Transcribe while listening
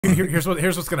here's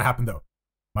what's going to happen though.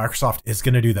 Microsoft is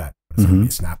going to do that. But it's going to be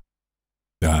a snap.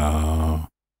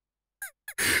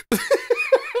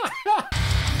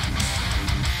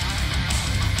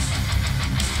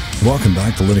 Welcome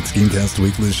back to Linux Gamecast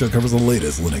Weekly. The show covers the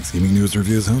latest Linux gaming news,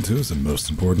 reviews, how-tos, and most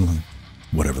importantly,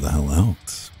 whatever the hell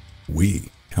else.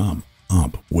 We come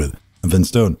up with Vince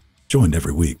Stone, joined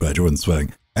every week by Jordan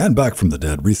Swag, and back from the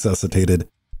dead, resuscitated,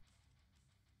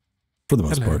 for the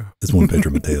most part, is one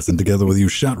Pedro Mateus, and together with you,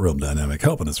 Shot Realm Dynamic,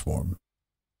 helping us form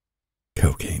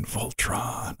Cocaine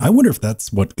Voltron. I wonder if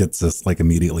that's what gets us like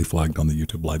immediately flagged on the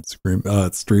YouTube live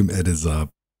stream. It is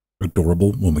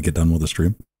adorable when we get done with the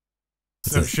stream.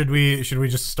 So should we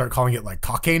just start calling it like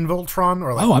Cocaine Voltron,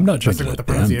 or like I'm not checking with the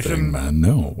pronunciation, thing, man.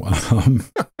 No,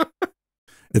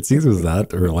 it's either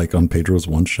that or like on Pedro's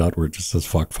one shot where it just says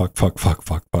fuck. Fucking fuck.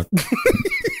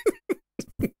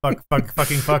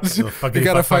 So you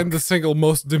gotta find the single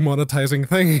most demonetizing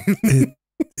thing.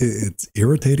 It's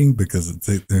irritating because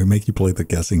they make you play the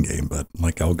guessing game, but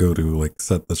like I'll go to like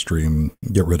set the stream,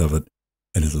 get rid of it,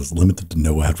 and it says limited to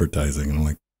no advertising, and I'm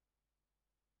like,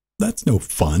 that's no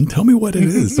fun. Tell me what it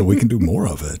is so we can do more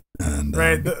of it. And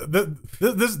right,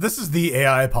 this is the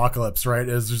AI apocalypse, right?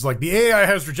 Is just like the AI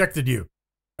has rejected you.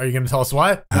 Are you going to tell us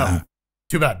why? No.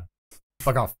 Too bad.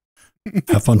 Fuck off.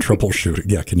 Have fun troubleshooting.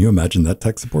 Yeah, can you imagine that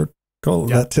tech support call,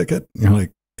 that ticket? You're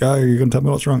like, guy, are you going to tell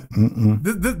me what's wrong?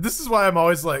 This is why I'm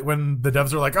always like, when the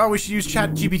devs are like, oh, we should use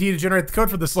ChatGPT to generate the code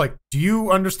for this. Like, do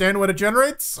you understand what it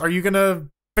generates? Are you going to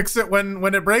fix it when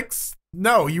it breaks?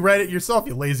 No, you write it yourself,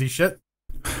 you lazy shit.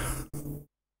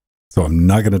 So I'm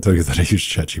not going to tell you that I use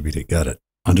ChatGPT. Got it.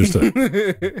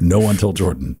 Understood. No one tell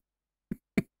Jordan.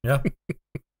 Yeah.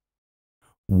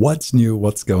 What's new?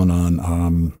 What's going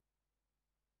on?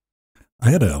 I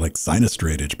had a like sinus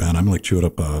drainage, man. I'm like chewing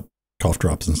up cough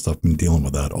drops and stuff. Been dealing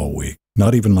with that all week.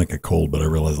 Not even like a cold, but I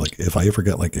realized like if I ever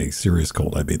get like a serious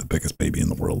cold, I'd be the biggest baby in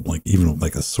the world. Like even with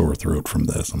like a sore throat from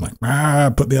this, I'm like,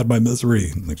 put me out of my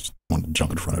misery. And I just want to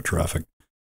jump in front of traffic.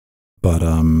 But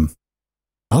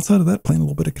outside of that, playing a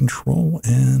little bit of Control,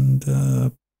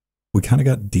 and we kind of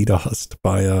got DDoSed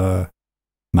by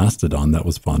Mastodon. That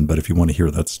was fun. But if you want to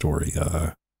hear that story,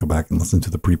 go back and listen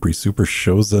to the pre-super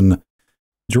shows. And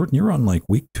Jordan, you're on like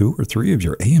week 2 or 3 of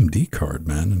your AMD card,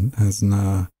 man. And hasn't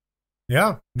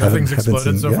nothing's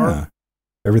exploded so far.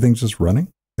 Everything's just running.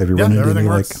 Have you run into any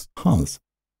like hums?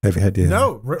 Have you had to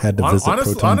visit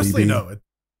ProtonDB? Honestly, no.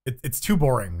 It's too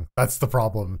boring. That's the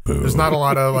problem. Boo. There's not a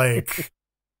lot of like.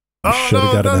 You should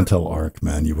have got an Intel Arc,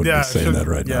 man. You wouldn't be saying that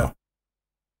right now.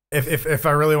 If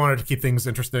I really wanted to keep things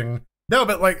interesting. No,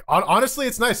 but like honestly,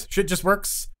 it's nice. Shit just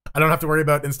works. I don't have to worry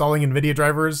about installing NVIDIA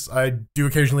drivers. I do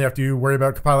occasionally have to worry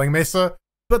about compiling Mesa,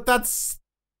 but that's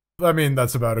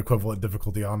about equivalent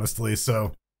difficulty, honestly.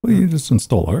 So well, you just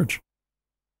install Arch.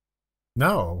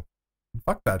 No,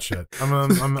 fuck that shit. I'm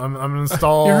gonna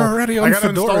install. You're already on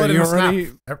Fedora. You're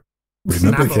already.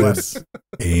 Remember, kids,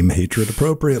 aim hatred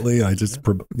appropriately. I just,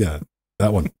 that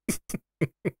one.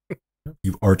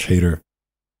 You Arch hater.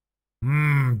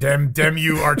 Damn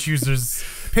you Arch users.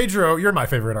 Pedro, you're my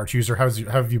favorite Arch user. How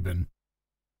have you been?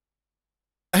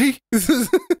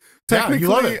 Technically, you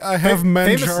love it. I have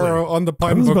Manjaro on the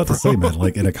Pine I was Book about Pro. to say, man,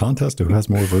 like in a contest who has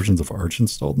more versions of Arch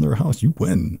installed in their house, you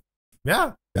win.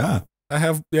 Yeah. I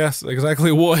have, yes,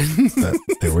 exactly one.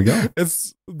 There we go.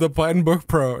 It's the Pine Book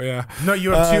Pro, yeah. No,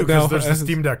 you have 2 because there's the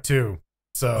Steam Deck too.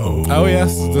 So. Oh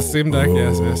yes, the Steam Deck.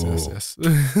 Yes.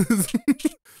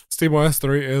 SteamOS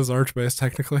 3 is Arch based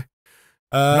technically.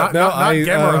 Not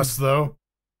Gamepass though.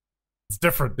 It's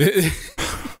different.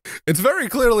 It's very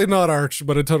clearly not Arch,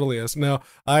 but it totally is. Now,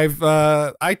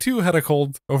 I too had a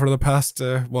cold over the past.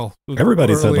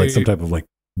 Everybody's had like some type of like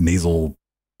nasal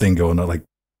thing going on, like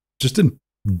just in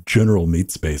general meat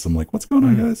space. I'm like, what's going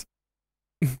on, guys?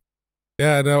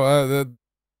 Yeah, no,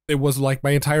 it was like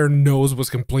my entire nose was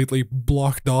completely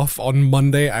blocked off on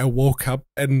Monday. I woke up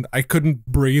and I couldn't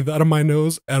breathe out of my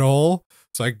nose at all.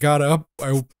 So I got up,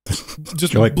 I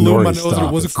just like, blew my nose, and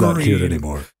it was it's green. Not cute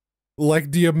anymore.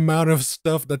 Like the amount of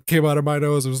stuff that came out of my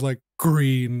nose, it was like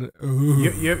green.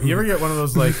 You ever get one of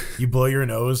those, like, you blow your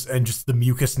nose and just the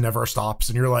mucus never stops,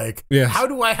 and you're like, how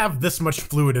do I have this much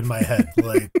fluid in my head?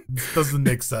 Like, this doesn't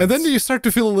make sense. And then you start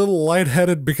to feel a little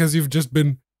lightheaded because you've just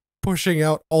been pushing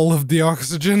out all of the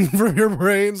oxygen from your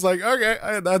brain. It's like,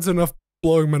 okay, that's enough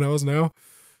blowing my nose now.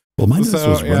 Well, my nose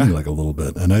was running like a little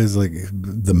bit, and I was like,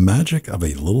 the magic of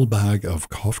a little bag of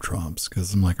cough drops,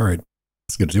 because I'm like, all right,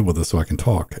 let's get to deal with this so I can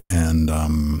talk. And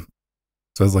so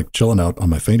I was like chilling out on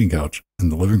my fainting couch in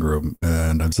the living room,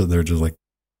 and I'm sitting there just like,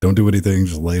 don't do anything,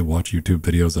 just lay, watch YouTube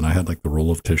videos, and I had like the roll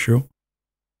of tissue.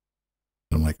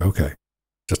 And I'm like, okay,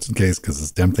 just in case, because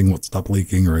this damn thing won't stop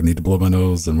leaking, or I need to blow my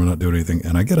nose and we're not doing anything.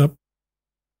 And I get up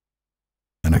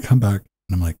and I come back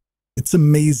and I'm like, it's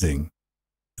amazing.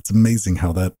 It's amazing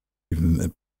how that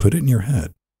even put it in your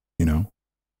head, you know,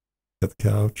 got the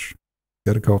couch,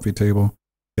 got a coffee table,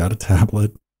 got a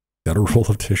tablet, got a roll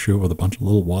of tissue with a bunch of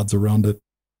little wads around it.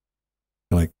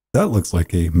 You're like, that looks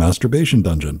like a masturbation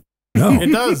dungeon. No, it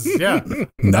does. Yeah.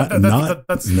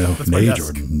 That's nay, my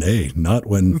Jordan, nay, not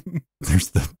when there's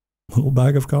the little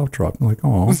bag of cough drop. I'm like,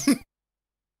 oh.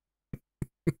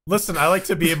 Listen, I like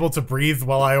to be able to breathe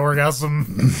while I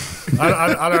orgasm.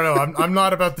 I don't know. I'm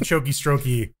not about the choky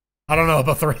strokey. I don't know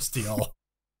about the rest of y'all.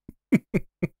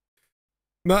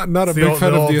 Not a big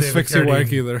fan of the asphyxia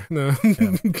whack either. No.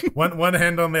 Yeah. One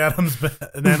hand on the Adam's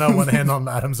banana, one hand on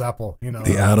the Adam's apple. You know,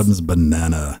 the Adam's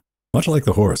banana, much like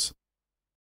the horse.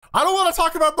 I don't want to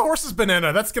talk about the horse's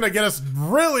banana. That's gonna get us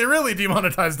really, really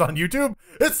demonetized on YouTube.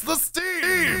 It's the Steam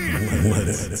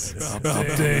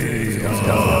update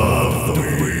of the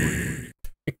week.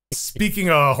 Speaking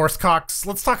of horse cocks,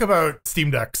 let's talk about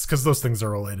Steam Decks because those things are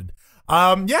related.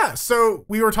 Yeah. So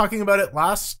we were talking about it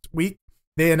last week.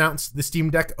 They announced the Steam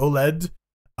Deck OLED,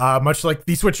 much like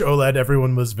the Switch OLED.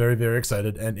 Everyone was very, very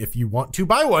excited. And if you want to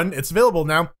buy one, it's available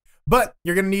now. But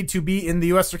you're going to need to be in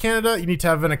the US or Canada. You need to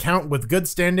have an account with good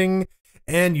standing,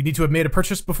 and you need to have made a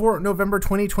purchase before November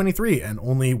 2023, and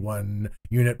only 1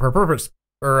 unit per purpose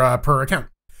or per account,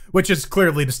 which is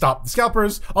clearly to stop the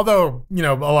scalpers. Although, you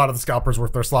know, a lot of the scalpers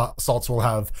worth their salts will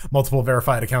have multiple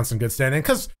verified accounts in good standing,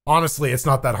 because honestly, it's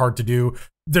not that hard to do.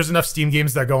 There's enough Steam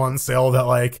games that go on sale that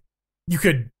like you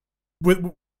could,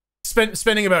 with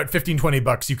spending about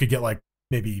 $15-20, you could get like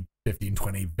maybe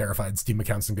 15-20 verified Steam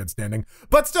accounts in good standing.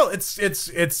 But still, it's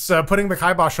putting the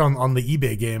kibosh on the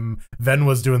eBay game. Ven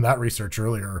was doing that research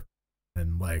earlier,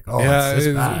 and like, oh, yeah, it's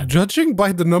bad. Judging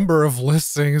by the number of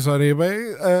listings on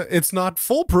eBay, it's not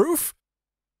foolproof,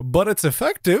 but it's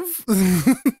effective.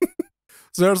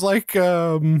 So there's like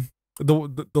the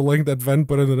link that Ven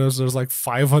put in the notes. There's like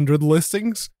 500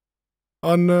 listings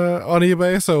on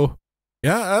eBay. So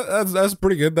yeah, that's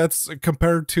pretty good. That's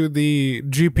compared to the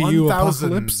GPU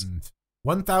apocalypse.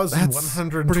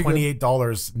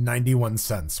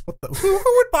 $1,128.91. What the? Who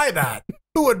would buy that?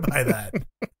 Who would buy that?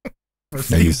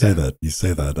 Yeah, you say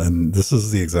that, and this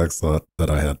is the exact thought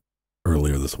that I had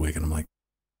earlier this week, and I'm like,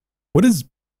 what is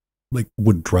like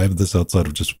would drive this outside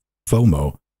of just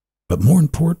FOMO? But more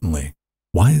importantly,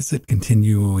 why is it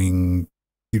continuing?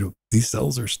 You know, these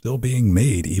cells are still being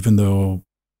made, even though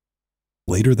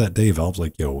later that day, Valve's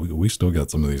like, yo, we still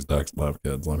got some of these decks left,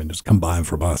 kids. I mean, just come buy them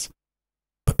from us.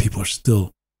 But people are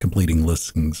still completing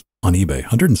listings on eBay.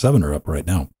 107 are up right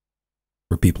now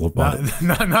where people have bought it.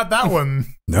 Not that one.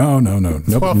 No.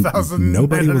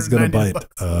 Nobody was going to bite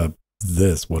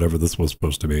this, whatever this was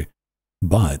supposed to be.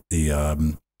 But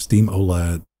the Steam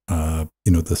OLED,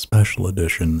 the special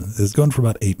edition is going for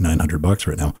about $800-900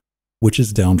 right now, which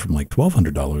is down from like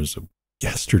 $1,200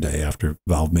 yesterday after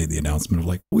Valve made the announcement of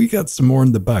like, we got some more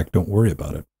in the back, don't worry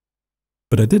about it.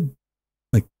 But I did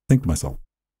like think to myself,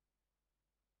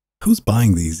 who's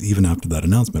buying these even after that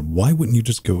announcement? Why wouldn't you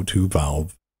just go to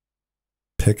Valve,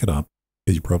 pick it up?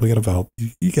 Because you probably got a Valve,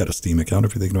 you got a Steam account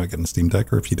if you're thinking about getting a Steam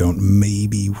Deck, or if you don't,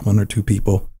 maybe 1 or 2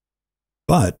 people.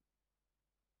 But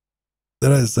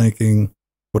then I was thinking,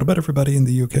 what about everybody in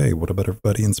the UK? What about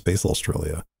everybody in Space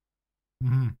Australia?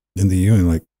 Mm-hmm. In the EU,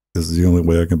 like, this is the only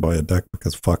way I can buy a deck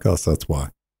because fuck us, that's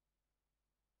why.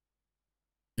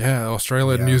 Yeah,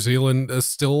 Australia and New Zealand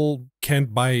still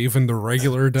can't buy even the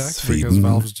regular deck because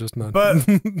Valve's just not. But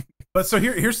so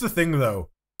here's the thing though.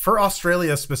 For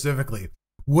Australia specifically,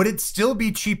 would it still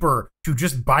be cheaper to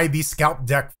just buy the scalp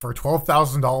deck for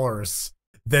 $12,000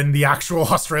 than the actual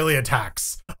Australia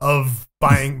tax of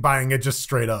buying it just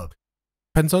straight up?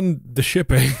 Depends on the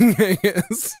shipping, I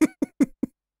guess.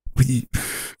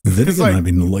 I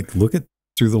mean, like, look at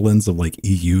through the lens of like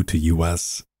EU to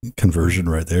US conversion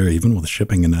right there. Even with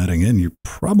shipping and adding in, you're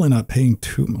probably not paying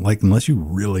too, like, unless you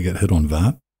really get hit on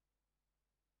VAT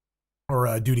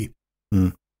or duty.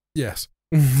 Yes,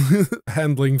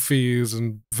 handling fees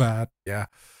and VAT. Yeah,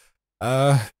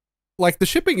 like the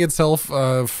shipping itself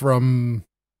from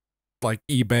like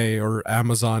eBay or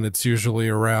Amazon, it's usually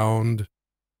around,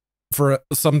 for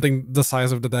something the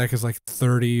size of the deck, is like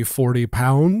 30-40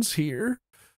 pounds here.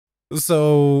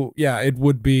 So yeah, it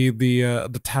would be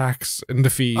the tax and the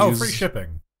fees. Oh, free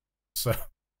shipping. So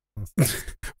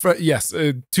yes,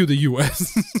 to the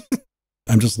US.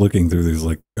 I'm just looking through these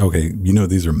like, okay,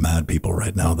 these are mad people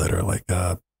right now that are like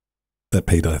that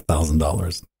paid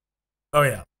 $1,000. Oh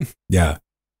yeah. Yeah.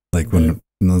 Like when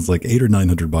And it's like $800 or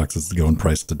 $900 is the going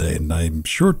price today. And I'm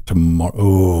sure tomorrow.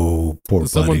 Oh, poor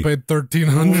Someone buddy. paid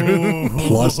 $1,300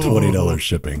 Plus $20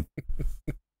 shipping.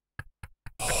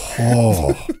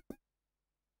 Oh.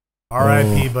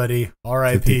 R.I.P., buddy.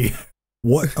 R.I.P.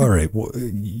 What? All right. Well,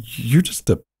 you're just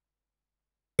a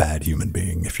bad human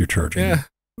being if you're charging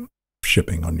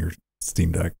shipping on your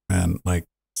Steam Deck, man. Like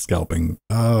scalping.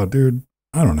 Oh, dude.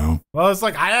 I don't know. Well, it's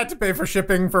like I had to pay for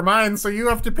shipping for mine, so you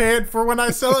have to pay it for when I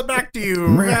sell it back to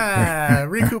you. Yeah,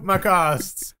 recoup my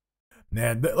costs.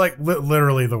 Man, like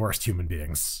literally the worst human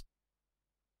beings.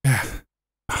 Yeah.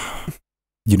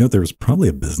 You know, there's probably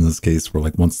a business case where,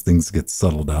 like, once things get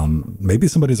settled down, maybe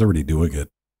somebody's already doing it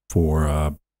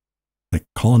for, like,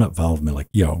 calling up Valve and be like,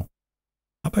 yo,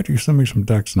 how about you send me some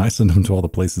decks and I send them to all the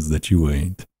places that you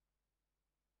ain't?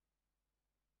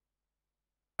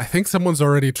 I think someone's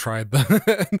already tried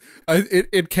that.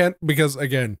 It can't, because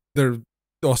again, they're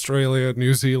Australia,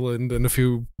 New Zealand, and a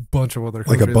few bunch of other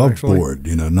countries. Like above actually. board,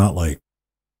 you know, not like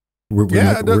we're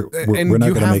and not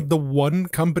you gonna have make the one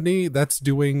company that's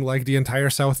doing like the entire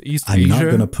Southeast I'm Asia.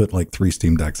 not gonna put like 3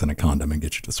 Steam Decks in a condom and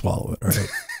get you to swallow it, right?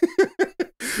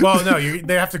 Well, no,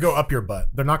 they have to go up your butt.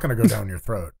 They're not going to go down your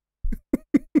throat.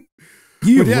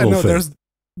 You yeah, no, fit. there's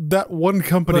that one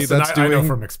company Listen, that's I doing know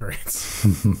from experience.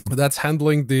 that's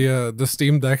handling the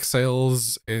Steam Deck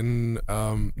sales in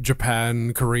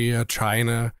Japan, Korea,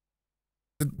 China.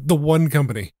 The one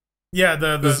company. Yeah,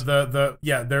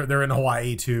 they're in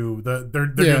Hawaii too. They're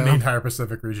doing the entire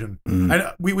Pacific region.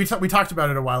 And we talked about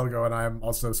it a while ago, and I'm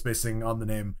also spacing on the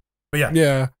name. But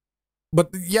yeah.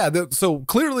 But yeah, so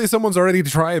clearly someone's already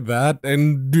tried that,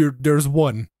 and there's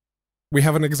one. We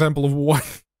have an example of one.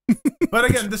 But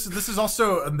again, this is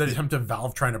also the attempt of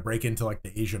Valve trying to break into like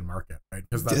the Asian market, right?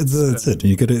 Because that's it.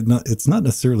 You get it. It's not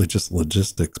necessarily just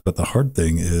logistics, but the hard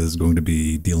thing is going to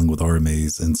be dealing with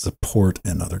RMAs and support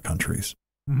in other countries.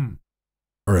 Mm-hmm.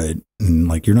 All right, and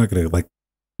like you're not going to like.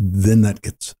 Then that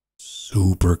gets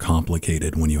super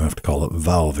complicated when you have to call up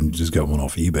Valve and you just get one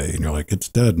off eBay and you're like, it's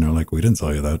dead, and they're like, we didn't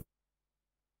sell you that.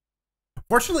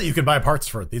 Fortunately, you can buy parts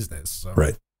for it these days. So.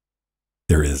 Right,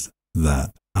 there is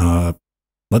that.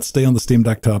 Let's stay on the Steam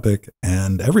Deck topic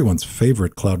and everyone's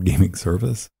favorite cloud gaming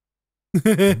service.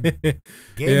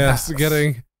 Yes,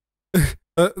 getting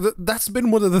that's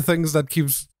been one of the things that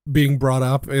keeps being brought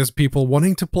up is people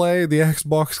wanting to play the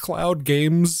Xbox Cloud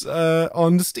games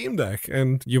on the Steam Deck.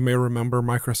 And you may remember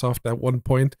Microsoft at one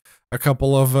point, a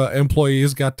couple of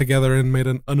employees got together and made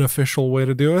an unofficial way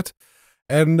to do it.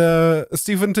 And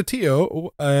Stephen Totio,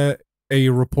 a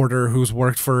reporter who's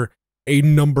worked for a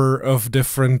number of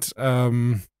different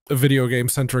video game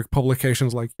centric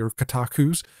publications like your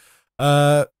Kotaku's.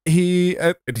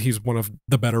 He's one of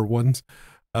the better ones.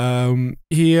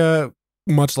 He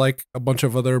much like a bunch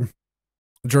of other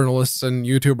journalists and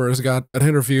YouTubers got an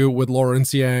interview with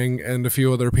Lawrence Yang and a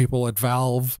few other people at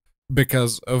Valve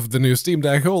because of the new Steam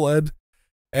Deck OLED.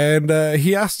 And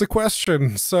he asked the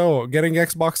question, so getting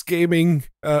Xbox gaming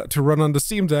to run on the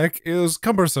Steam Deck is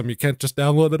cumbersome. You can't just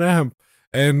download an amp.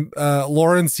 And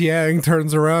Lawrence Yang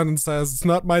turns around and says, it's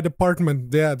not my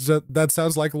department. Yeah, that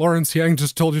sounds like Lawrence Yang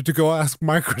just told you to go ask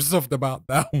Microsoft about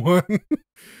that one.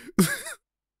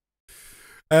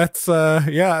 That's,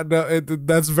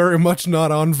 that's very much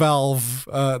not on Valve.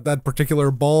 That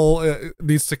particular ball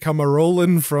needs to come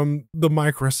a-rolling from the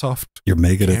Microsoft. You're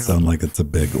making it sound like it's a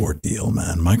big ordeal,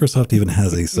 man. Microsoft even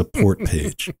has a support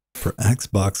page for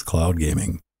Xbox Cloud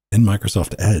Gaming in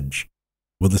Microsoft Edge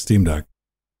with the Steam Deck.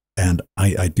 And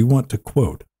I do want to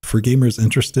quote, for gamers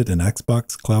interested in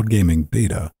Xbox Cloud Gaming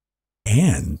beta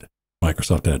and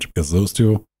Microsoft Edge, because those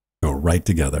two go right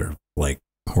together like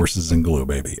horses and glue,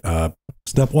 baby.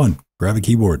 Step 1, grab a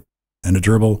keyboard and a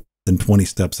gerbil, then 20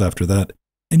 steps after that,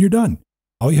 and you're done.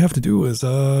 All you have to do is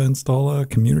install a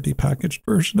community packaged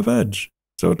version of Edge.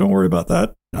 So don't worry about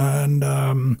that. And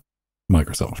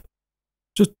Microsoft,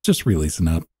 just releasing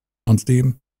that on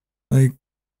Steam. Like,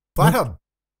 FlatHub.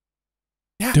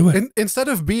 Yeah, do it. Instead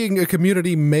of being a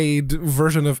community-made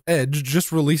version of Edge,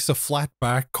 just release a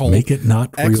flatback called make it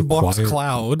not Xbox require,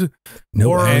 Cloud,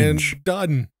 no and Edge.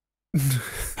 done.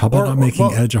 How about not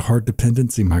making Edge a hard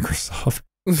dependency, Microsoft?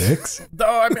 Dicks? No,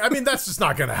 I mean that's just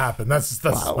not going to happen. That's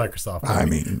Wow. Microsoft. I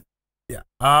mean, yeah.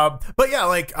 But yeah,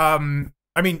 like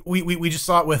I mean, we just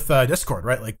saw it with Discord,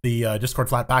 right? Like the Discord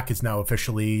flatback is now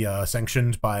officially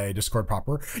sanctioned by Discord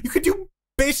proper. You could do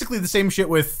basically the same shit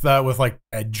with like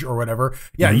Edge or whatever.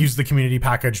 Yeah, use the community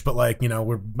package, but like, you know,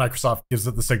 where Microsoft gives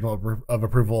it the signal of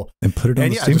approval and put it on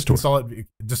the Steam just store. install it,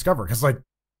 Discover. Because like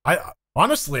I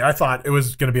thought it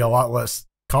was going to be a lot less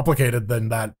complicated than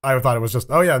that. I thought it was just,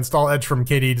 oh yeah, install Edge from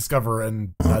KDE Discover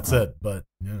and that's it. But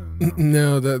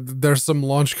no, there's some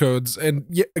launch codes, and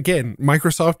again,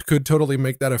 Microsoft could totally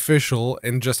make that official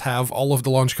and just have all of the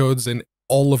launch codes and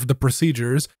all of the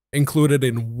procedures included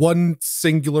in one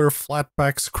singular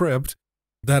Flatpak script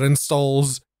that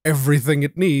installs everything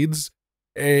it needs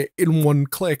in one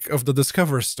click of the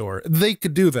Discover store. They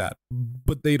could do that,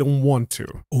 but they don't want to.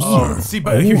 See,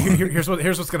 but here's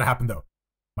what's going to happen though.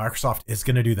 Microsoft is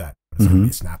going to do that. It's going to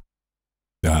be Snap.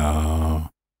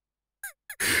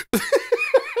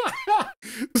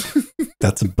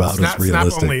 That's about Snap, as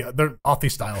realistic. Snap only, they're Authy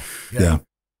style. Yeah.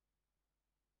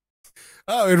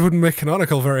 Oh, it would make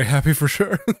Canonical very happy for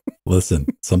sure. Listen,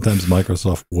 sometimes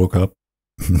Microsoft woke up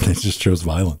and they just chose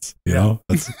violence. You know?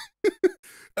 That's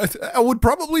I would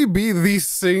probably be the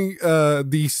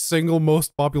single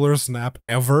most popular Snap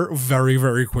ever very,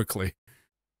 very quickly.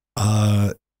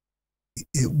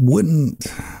 It wouldn't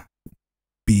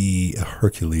be a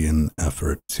Herculean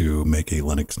effort to make a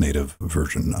Linux native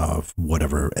version of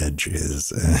whatever Edge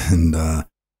is, and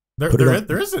there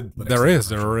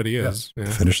already is. Yeah.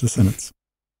 Finish the sentence.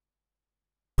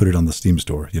 Put it on the Steam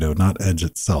store. You know, not Edge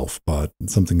itself, but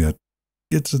something that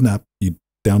it's an app. You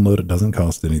download it, doesn't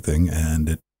cost anything, and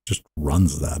it just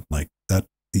runs that. Like that,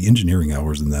 the engineering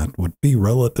hours in that would be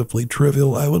relatively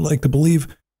trivial. I would like to believe.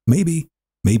 Maybe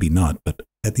not. But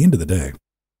at the end of the day,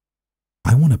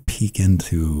 I want to peek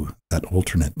into that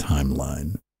alternate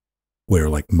timeline where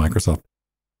like Microsoft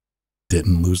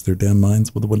didn't lose their damn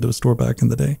minds with the Windows Store back in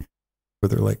the day, where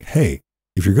they're like, hey,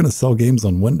 if you're going to sell games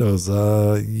on Windows,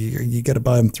 you got to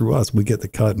buy them through us. We get the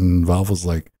cut. And Valve was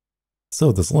like,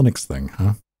 so this Linux thing,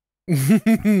 huh?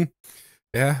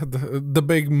 Yeah, the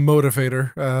big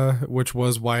motivator, which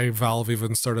was why Valve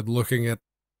even started looking at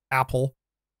Apple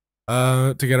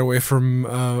to get away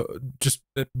from just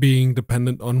being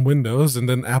dependent on Windows, and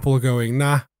then Apple going,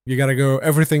 nah, you gotta go,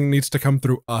 everything needs to come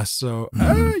through us. So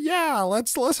yeah,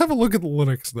 let's have a look at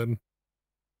Linux then.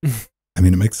 I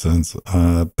mean, it makes sense.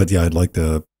 But yeah, I'd like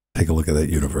to take a look at that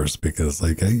universe, because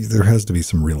like there has to be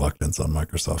some reluctance on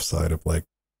Microsoft's side of like,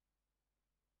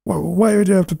 why would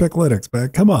you have to pick Linux, man?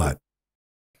 Come on.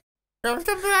 Come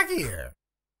back here.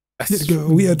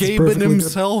 Gaben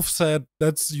himself said,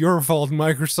 that's your fault,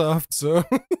 Microsoft. So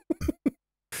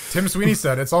Tim Sweeney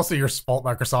said, it's also your fault,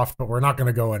 Microsoft, but we're not going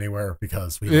to go anywhere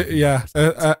because we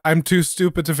I'm too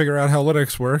stupid to figure out how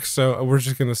Linux works, so we're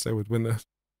just going to stay with Windows.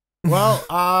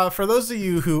 Well, for those of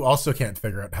you who also can't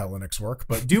figure out how Linux work,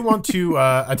 but do want to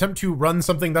attempt to run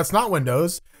something that's not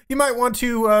Windows, you might want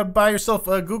to buy yourself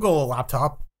a Google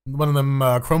laptop, one of them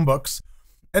Chromebooks.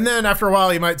 And then after a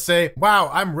while, you might say, wow,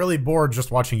 I'm really bored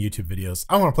just watching YouTube videos.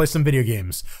 I want to play some video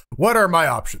games. What are my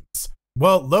options?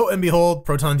 Well, lo and behold,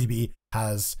 ProtonDB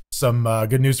has some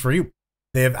good news for you.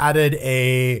 They have added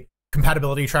a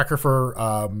compatibility tracker for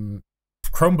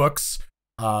Chromebooks,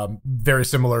 very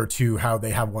similar to how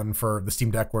they have one for the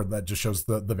Steam Deck, where that just shows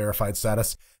the verified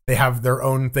status. They have their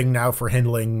own thing now for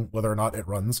handling whether or not it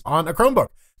runs on a Chromebook.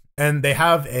 And they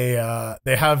have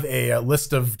a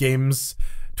list of games.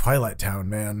 Twilight Town,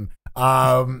 man.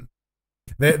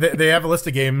 They have a list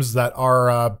of games that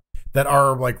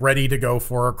are like ready to go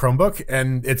for a Chromebook,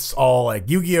 and it's all like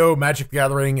Yu-Gi-Oh, Magic the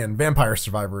Gathering, and Vampire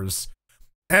Survivors.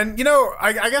 And you know,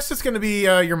 I guess it's going to be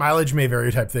your mileage may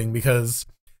vary type thing, because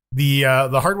the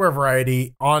hardware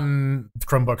variety on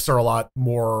Chromebooks are a lot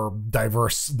more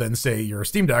diverse than say your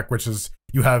Steam Deck, which is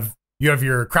you have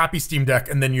your crappy Steam Deck,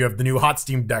 and then you have the new hot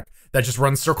Steam Deck that just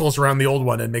runs circles around the old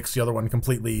one and makes the other one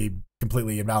completely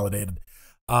invalidated.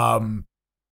 But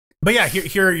yeah,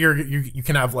 here you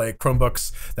can have like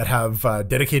Chromebooks that have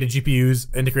dedicated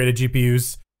GPUs, integrated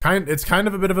GPUs. It's kind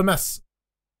of a bit of a mess.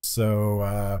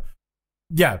 So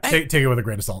yeah, take it with a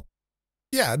grain of salt.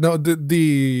 Yeah, no,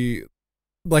 the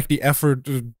effort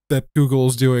that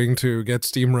Google's doing to get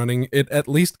Steam running, it at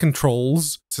least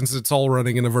controls, since it's all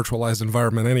running in a virtualized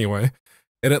environment anyway,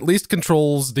 it at least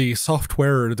controls the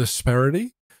software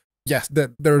disparity. Yes,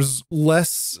 that there's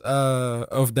less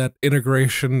of that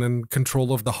integration and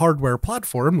control of the hardware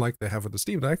platform like they have with the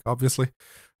Steam Deck, obviously,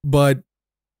 but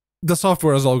the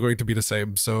software is all going to be the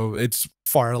same, so it's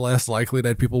far less likely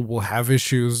that people will have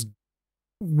issues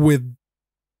with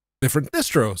different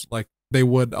distros like they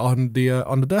would on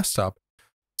the desktop.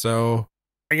 So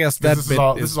I guess this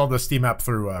is all the Steam app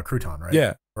through Crouton, right?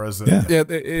 Yeah. Or is it? Yeah,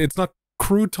 it's not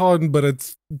Crouton, but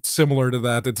it's similar to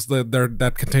that. It's that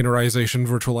containerization,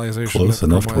 virtualization. Close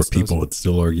enough to where people would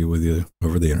still argue with you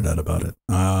over the internet about it.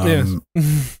 Yes.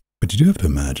 But you do have to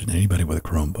imagine anybody with a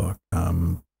Chromebook,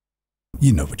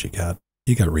 you know what you got.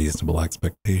 you got reasonable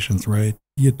expectations, right?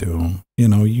 You do. You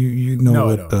know, you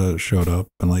know No, what showed up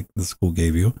and like the school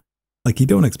gave you. Like you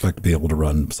don't expect to be able to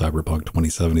run Cyberpunk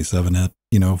 2077 at,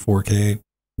 4K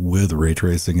with ray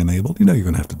tracing enabled. You know you're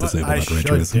going to have to disable that ray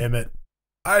tracing. Damn it.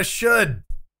 I should.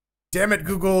 Damn it,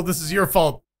 Google. This is your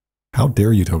fault. How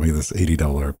dare you tell me this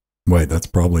 $80? Wait, that's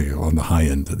probably on the high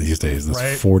end these days. This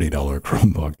Right? $40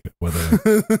 Chromebook with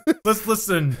a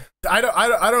Listen, I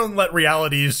don't let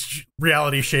reality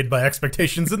shade my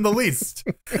expectations in the least.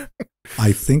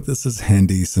 I think this is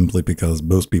handy simply because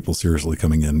most people seriously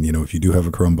coming in, if you do have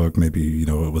a Chromebook, maybe,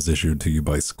 it was issued to you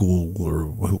by school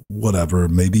or whatever,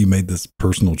 maybe you made this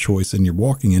personal choice and you're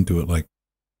walking into it like,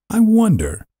 I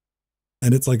wonder.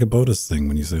 And it's like a bonus thing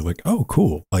when you say like, oh,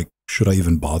 cool. Like, should I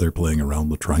even bother playing around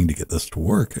with trying to get this to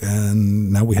work?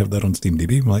 And now we have that on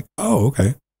SteamDB. I'm like, oh,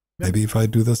 okay. Maybe if I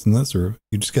do this and this, or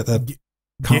you just get that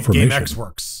confirmation. GameX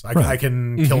works. I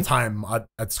can kill time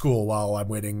at school while I'm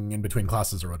waiting in between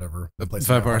classes or whatever.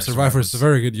 Vampire Survivor is a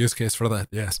very good use case for that,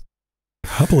 yes.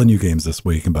 Couple of new games this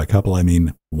week, and by couple I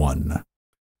mean one.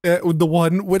 The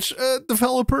one which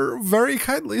developer very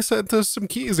kindly sent us some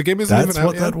keys. The game isn't even out yet. That's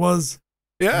what that was?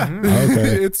 Yeah.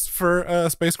 Okay. It's for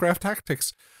Spacecraft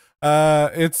Tactics.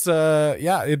 It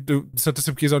sent us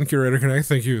some keys on Curator Connect.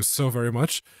 Thank you so very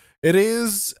much. It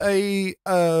is a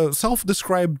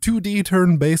self-described 2D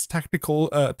turn-based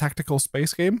tactical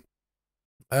space game.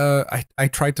 I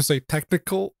tried to say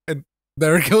technical, and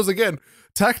there it goes again.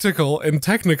 Tactical and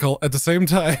technical at the same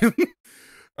time.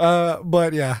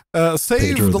 But yeah,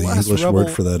 save Pedro, the last English rebel. word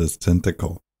for that is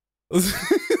tentacle.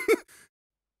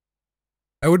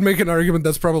 I would make an argument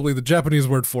that's probably the Japanese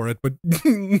word for it, but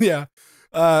yeah.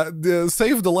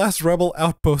 Save the last rebel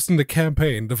outpost in the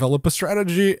campaign. Develop a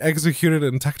strategy, execute it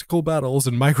in tactical battles,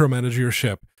 and micromanage your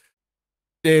ship.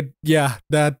 I'm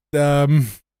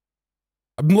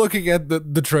looking at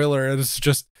the trailer, and it's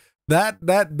just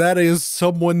that is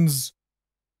someone's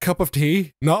cup of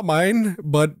tea, not mine,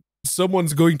 but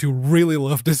someone's going to really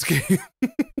love this game.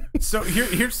 So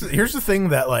here's the thing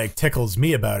that like tickles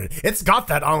me about it. It's got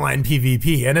that online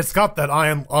PvP and it's got that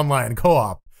online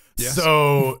co-op. Yes.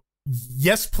 So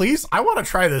yes, please. I want to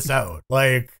try this out.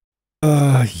 Like,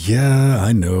 yeah,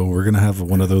 I know. We're gonna have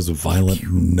one of those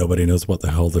violent, nobody knows what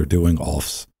the hell they're doing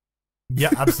offs.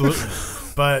 Yeah, absolutely.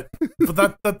 but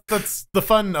that's the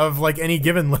fun of like any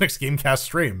given Linux Gamecast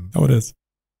stream. Oh, it is.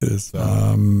 It is.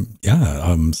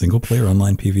 Single player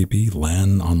online PvP,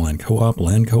 LAN online co-op,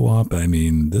 LAN co-op. I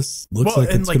mean, this looks like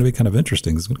it's going to be kind of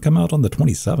interesting. It's going to come out on the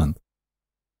 27th.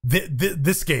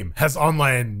 This game has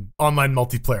online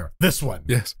multiplayer. This one,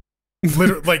 yes.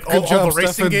 Literally, like all the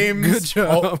racing Stefan. games, Good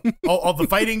job. all the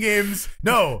fighting games.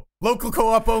 No, local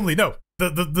co-op only. No,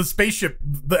 the spaceship,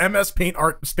 the MS Paint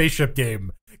Art spaceship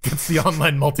game gets the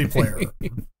online multiplayer.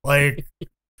 Like,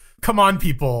 come on,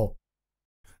 people.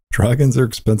 Dragons are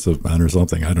expensive, man, or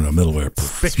something. I don't know, middleware.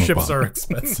 Spaceships are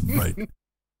expensive. Right.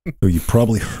 So you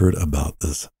probably heard about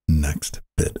this next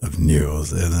bit of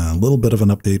news and a little bit of an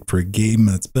update for a game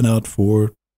that's been out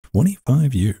for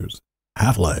 25 years.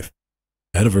 Half-Life.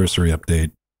 Anniversary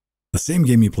update. The same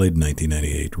game you played in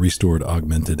 1998, restored,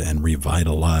 augmented, and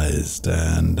revitalized.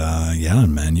 And yeah,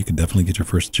 man, you can definitely get your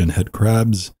first gen head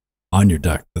crabs on your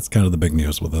deck. That's kind of the big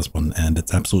news with this one. And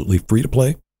it's absolutely free to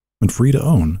play and free to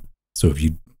own. So if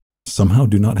you somehow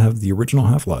do not have the original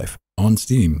Half-Life on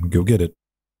Steam, go get it.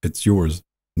 It's yours.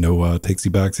 No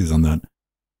takesy-backsies on that.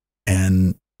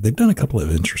 And they've done a couple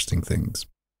of interesting things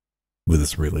with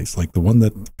this release. Like the one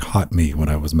that caught me when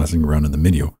I was messing around in the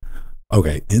menu.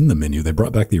 Okay, in the menu, they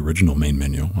brought back the original main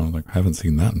menu. I was like, I haven't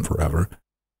seen that in forever.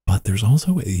 But there's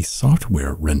also a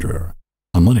software renderer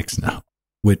on Linux now,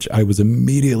 which I was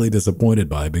immediately disappointed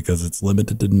by because it's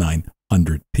limited to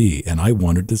 900p. And I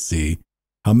wanted to see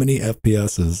how many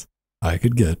FPSs I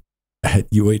could get at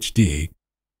UHD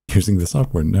using the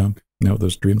software. No,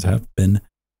 those dreams have been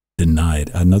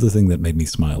denied. Another thing that made me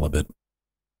smile a bit,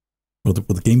 with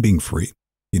the game being free,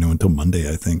 until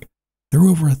Monday, I think, there were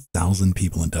over 1,000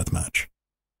 people in Deathmatch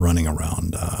running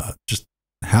around, just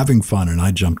having fun. And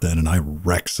I jumped in and I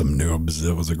wrecked some noobs.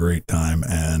 It was a great time.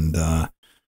 And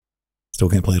still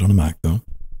can't play it on a Mac, though.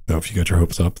 So if you got your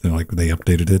hopes up, they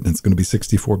updated it and it's going to be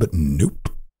 64, but nope.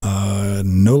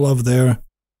 No love there.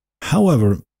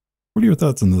 However, what are your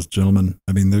thoughts on this, gentlemen?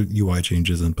 I mean, the UI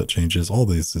changes, input changes, all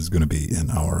this is going to be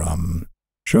in our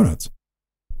show notes.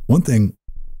 One thing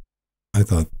I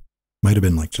thought might have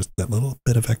been like just that little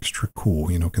bit of extra cool,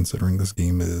 considering this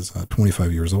game is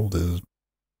 25 years old, is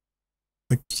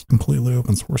like just completely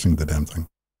open sourcing the damn thing.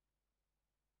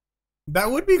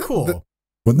 That would be cool.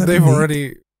 Wouldn't that They've be neat?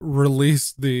 already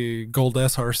released the Gold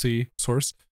SRC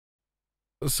source.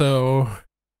 So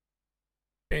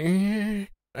I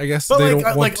guess But they like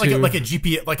don't want to. like a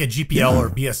GPL or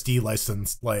BSD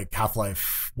licensed like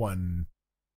Half-Life 1.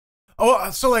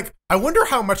 Oh, so like I wonder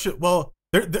how much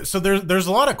there's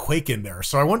a lot of Quake in there,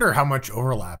 so I wonder how much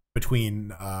overlap between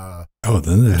then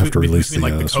they have to release the,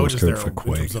 like, the source code code is for there Quake.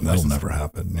 in terms of That'll license. never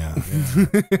happen. Yeah.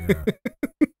 Yeah.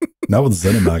 Now with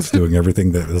ZeniMax doing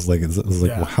everything that is like, it's like,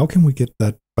 Yeah. well, how can we get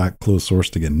that back closed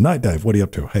sourced again? Night Dive, what are you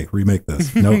up to? Hey, remake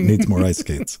this. No, it needs more ice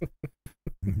skates.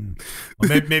 Well,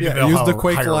 maybe Yeah, they'll use the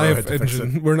Quake hire Live Road to fix it.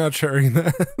 engine. We're not sharing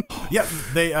that. Yeah,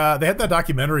 they had that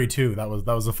documentary too. That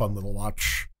was a fun little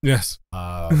watch. Yes.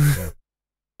 Yeah.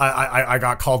 I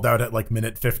got called out at like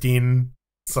minute 15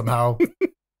 somehow.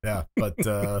 Yeah, but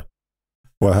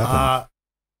What happened?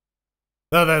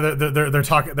 no,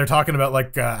 they're talking about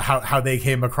like how they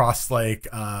came across like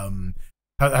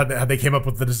how they came up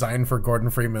with the design for Gordon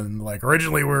Freeman. Like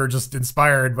originally we were just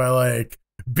inspired by like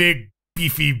big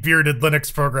beefy bearded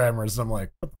Linux programmers. I'm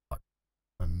like, what the fuck?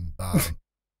 And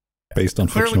Based on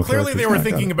fictional clearly they characters? were Yeah, I got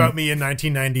thinking it. about me in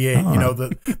 1998. Oh. You know,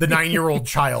 the 9-year-old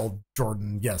child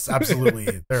Jordan. Yes,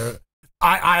 absolutely.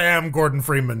 I am Gordon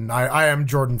Freeman. I am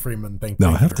Jordan Freeman. Thank you.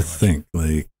 Now I have to think,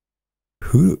 like,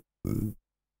 who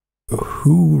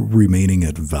remaining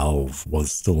at Valve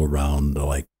was still around to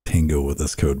like tingo with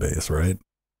this code base, right?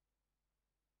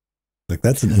 Like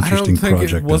that's an I don't interesting think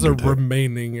project. it was a undertake.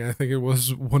 remaining. I think it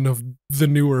was one of the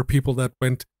newer people that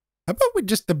went, how about we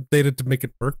just update it to make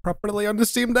it work properly on the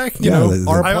Steam Deck? You Yeah, know,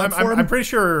 our I'm platform. pretty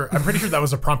sure that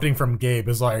was a prompting from Gabe.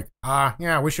 Is like,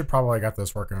 yeah, we should probably get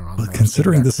this working on. But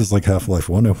considering this is like Half-Life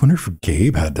 1, I wonder if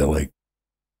Gabe had to like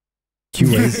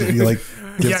QA, like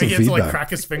get yeah, some he had to like feedback. crack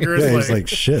his fingers. Yeah, he's like,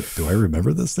 shit, do I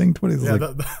remember this thing? He's yeah,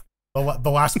 like,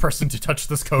 the last person to touch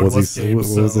this code was Gabe.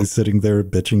 was he sitting there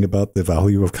bitching about the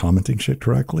value of commenting shit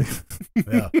correctly?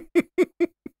 Yeah.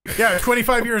 Yeah,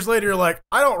 25 years later, you're like,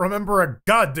 I don't remember a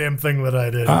goddamn thing that I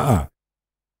did.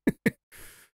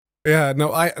 Yeah,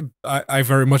 no, I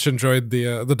very much enjoyed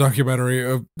the documentary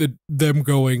of them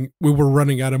going, we were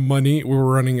running out of money, we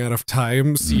were running out of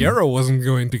time. Sierra wasn't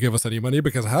going to give us any money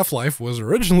because Half-Life was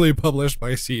originally published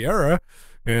by Sierra.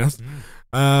 Yes.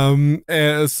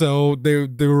 And so they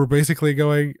were basically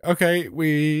going, okay,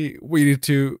 we need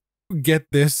to get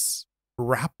this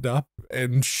wrapped up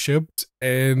and shipped,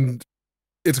 and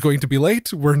it's going to be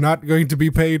late. We're not going to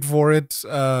be paid for it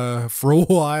for a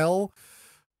while.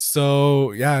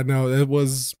 So yeah, no, it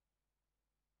was.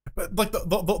 But like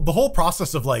the whole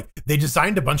process of like they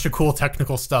designed a bunch of cool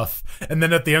technical stuff, and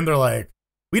then at the end they're like,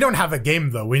 we don't have a game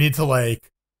though. We need to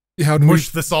like How do we mush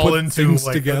this all put into things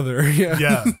like together. Yeah.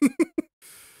 yeah.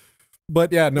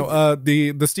 But yeah, no,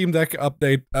 the Steam Deck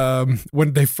update,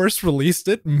 when they first released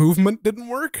it, movement didn't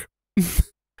work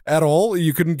at all.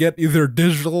 You couldn't get either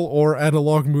digital or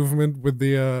analog movement with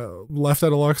the left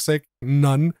analog stick.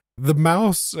 None. The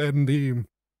mouse and the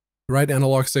right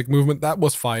analog stick movement, that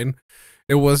was fine.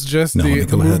 It was just No, let me the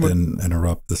go ahead movement. and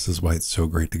interrupt. This is why it's so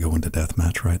great to go into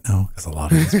deathmatch right now, because a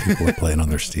lot of these people are playing on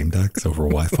their Steam Decks over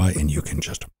Wi-Fi, and you can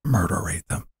just murderate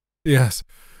them. Yes.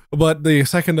 But the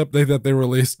second update that they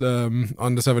released on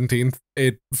the 17th,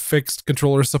 it fixed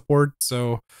controller support.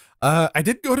 So I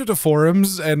did go to the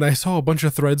forums and I saw a bunch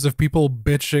of threads of people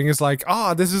bitching. It's like,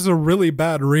 this is a really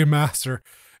bad remaster.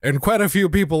 And quite a few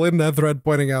people in that thread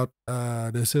pointing out,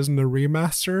 this isn't a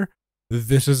remaster.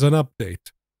 This is an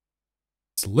update.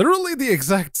 It's literally the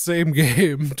exact same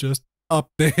game, just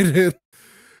updated.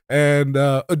 And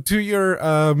to your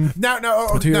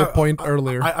point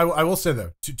earlier, I will say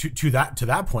though, to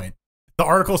that point, the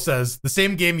article says the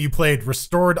same game you played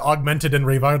restored, augmented, and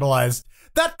revitalized.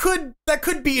 That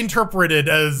could be interpreted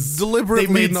as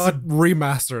deliberately not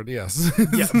remastered. Yes,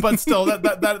 yeah, but still,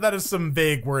 that is some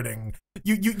vague wording.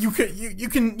 You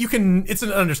can. It's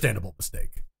an understandable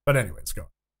mistake. But anyways, go.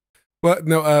 Well,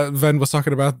 no, Ven was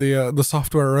talking about the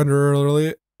software render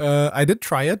earlier. I did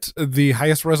try it. The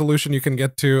highest resolution you can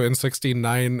get to in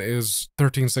 16:9 is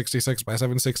 1366 by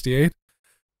 768.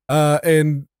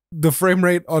 And the frame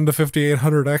rate on the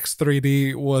 5800X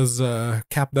 3D was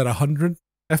capped at 100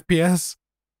 FPS.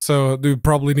 So you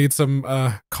probably need some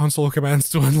console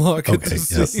commands to unlock it. Okay,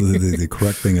 yes. The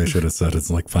correct thing I should have said is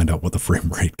like find out what the frame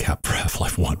rate cap for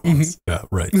Half-Life 1 was. Yeah,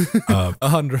 right.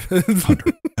 100.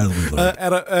 100. As we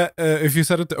learned. If you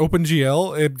set it to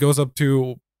OpenGL, it goes up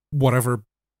to whatever,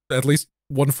 at least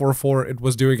 144. It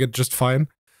was doing it just fine.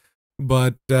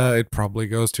 But it probably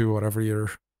goes to whatever your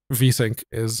VSync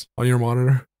is on your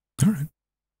monitor. All right.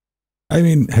 I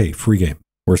mean, hey, free game.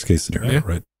 Worst case scenario, Yeah.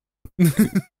 right?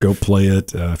 Go play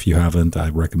it. If you haven't, I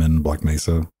recommend Black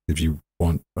Mesa. If you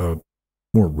want a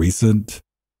more recent,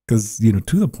 because,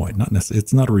 to the point, not necessarily,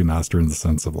 it's not a remaster in the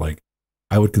sense of like,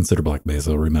 I would consider Black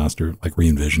Mesa Remaster, like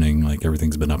re-envisioning, like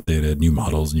everything's been updated, new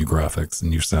models, new graphics, and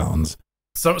new sounds.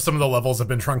 Some of the levels have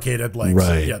been truncated, like right.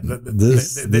 So, yeah,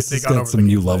 this they has got some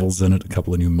new levels in it, a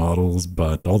couple of new models,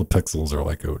 but all the pixels are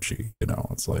like OG. You know,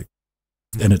 it's like,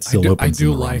 and it still opens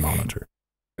in the wrong monitor.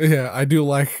 Yeah, I do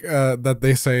like that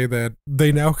they say that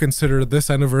they now consider this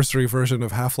anniversary version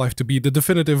of Half-Life to be the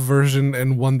definitive version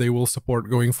and one they will support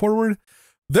going forward.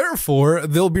 Therefore,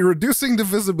 they'll be reducing the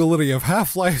visibility of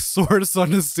Half-Life Source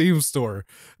on the Steam store.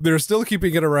 They're still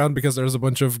keeping it around because there's a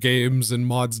bunch of games and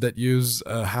mods that use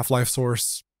Half-Life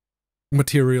Source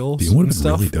materials. You would have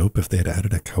been really dope if they had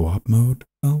added a co-op mode.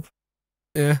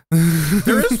 Yeah,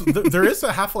 there is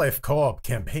a Half-Life co-op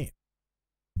campaign,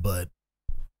 but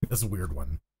it's a weird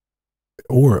one.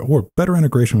 Or better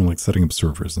integration with like setting up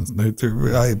servers. And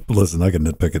listen, I can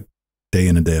nitpick it day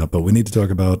in and day out, but we need to talk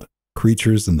about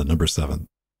creatures in the number 7.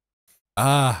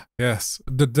 Ah, yes,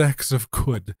 the decks of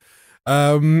Kud.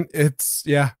 It's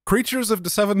Creatures of the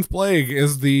Seventh Plague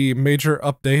is the major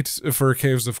update for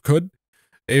Caves of Kud.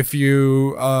 If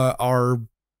you are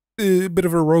a bit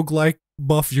of a roguelike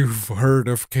buff, you've heard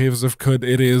of Caves of Kud.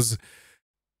 It is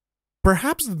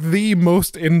perhaps the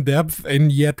most in-depth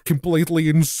and yet completely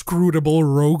inscrutable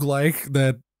roguelike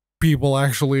that people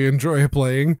actually enjoy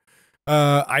playing.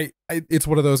 It's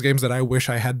one of those games that I wish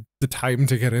I had the time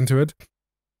to get into it,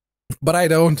 but I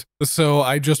don't, so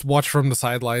I just watch from the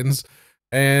sidelines.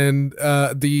 And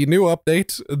the new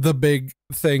update, the big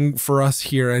thing for us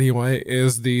here anyway,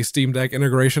 is the Steam Deck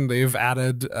integration. They've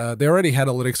added, they already had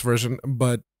a Linux version,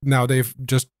 but now they've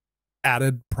just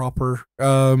added proper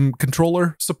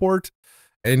controller support,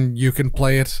 and you can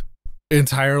play it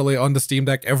entirely on the Steam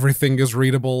Deck. Everything is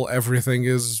readable, everything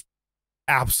is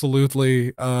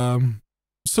absolutely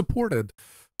supported.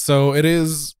 So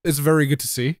it's very good to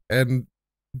see. And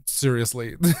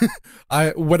seriously,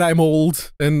 when I'm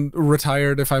old and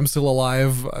retired, if I'm still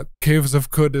alive, Caves of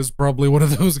Kud is probably one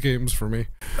of those games for me.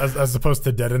 As opposed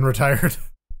to dead and retired.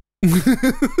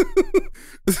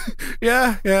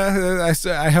 yeah,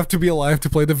 I have to be alive to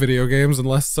play the video games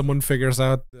unless someone figures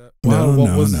out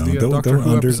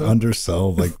don't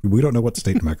undersell. Like, we don't know what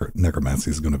state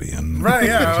Necromancy is going to be in. Right,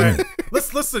 yeah.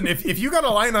 Listen, if you got a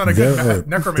line on a good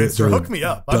Necromancer, hook me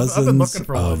up. I've been looking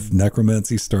for one. Of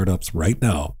Necromancy startups right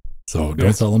now, so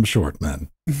don't sell them short, man.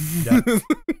 Yeah.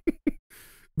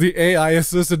 The AI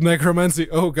assisted Necromancy,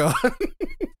 oh god.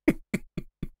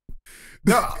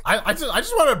 No, I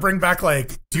just want to bring back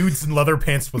like dudes in leather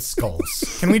pants with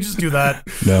skulls. Can we just do that?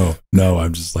 No,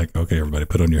 I'm just like, okay, everybody,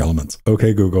 put on your helmets.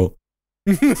 Okay, Google.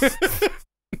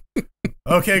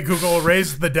 Okay, Google,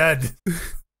 raise the dead.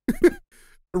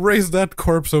 Raise that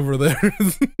corpse over there.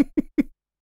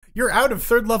 You're out of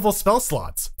 3rd level spell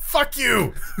slots. Fuck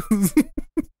you.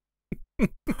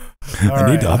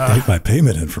 I need to update my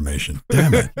payment information.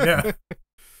 Damn it. Yeah.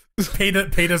 Pay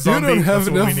to zombie. You don't have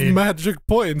enough magic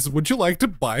points. Would you like to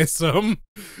buy some?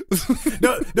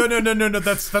 No.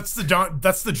 That's the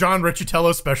John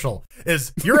Riccitello special.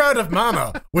 Is you're out of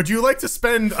mana. Would you like to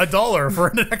spend $1 for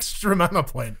an extra mana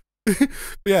point?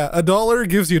 Yeah, $1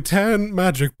 gives you 10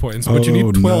 magic points, but you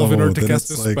need 12 in order to cast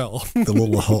a spell. The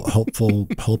little helpful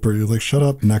helper. You're like, shut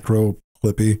up, Necro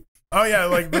Clippy. Oh yeah,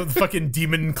 like the fucking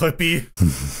demon Clippy.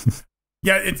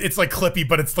 Yeah, it's like Clippy,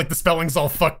 but it's like the spelling's all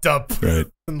fucked up. Right.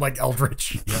 And like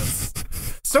Eldritch. Yes.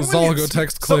 Zolgo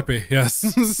text Clippy, yes.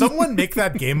 Someone make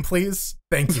that game, please.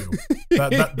 Thank you.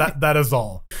 That is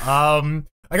all. I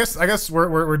guess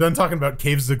we're done talking about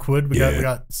Caves of Kud. We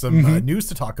got some news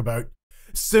to talk about.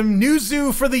 Some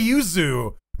newsoo for the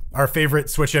Yuzu. Our favorite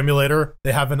Switch emulator.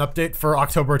 They have an update for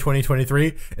October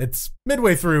 2023. It's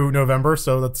midway through November,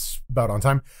 so that's about on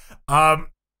time.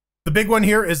 The big one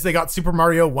here is they got Super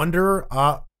Mario Wonder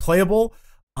playable.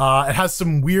 It has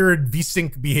some weird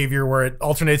VSync behavior where it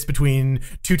alternates between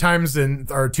 2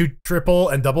 triple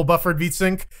and double buffered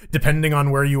VSync depending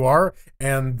on where you are,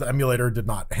 and the emulator did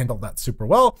not handle that super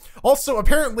well. Also,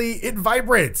 apparently it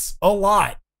vibrates a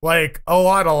lot, like a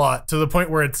lot, to the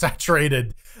point where it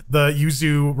saturated the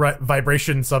Yuzu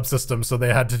vibration subsystem. So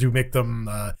they had to make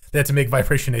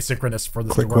vibration asynchronous for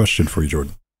this. Quick question for you,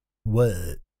 Jordan.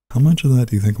 What? How much of that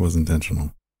do you think was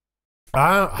intentional?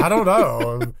 I don't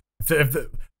know.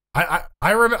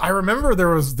 I remember there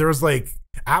was like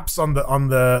apps on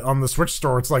the Switch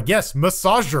store. It's like, yes,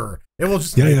 massager. It will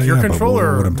just make your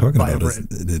controller. What I'm talking vibrate.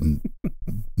 about is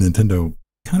Nintendo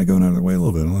kind of going out of their way a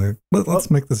little bit. Like,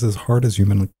 let's make this as hard as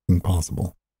humanly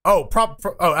possible. Oh,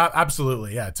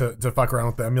 absolutely, yeah. To fuck around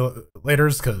with the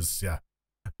emulators, because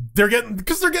they're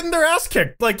getting their ass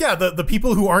kicked. Like, yeah, the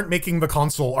people who aren't making the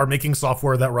console are making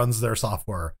software that runs their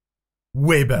software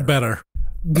way better.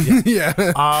 Yeah.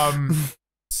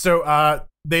 So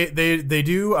they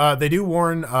do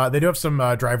warn they do have some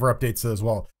driver updates as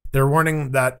well. They're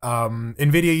warning that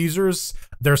NVIDIA users,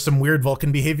 there's some weird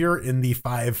Vulkan behavior in the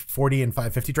 540 and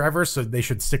 550 drivers, so they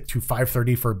should stick to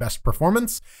 530 for best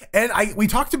performance. And we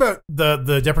talked about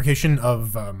the deprecation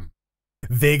of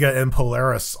Vega and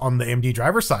Polaris on the AMD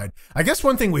driver side. I guess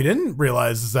one thing we didn't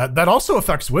realize is that also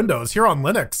affects Windows. Here on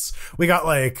Linux, we got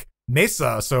like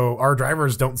Mesa, so our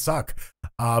drivers don't suck.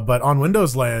 But on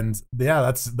Windows land,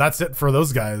 yeah, that's it for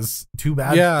those guys. Too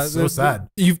bad. Yeah, so sad.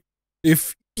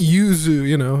 If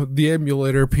YUZU, the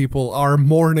emulator people are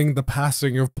mourning the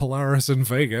passing of Polaris and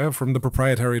Vega from the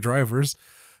proprietary drivers,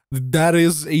 that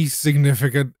is a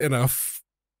significant enough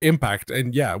impact.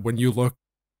 And yeah, when you look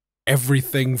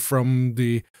everything from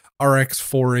the RX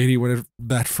 480 when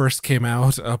that first came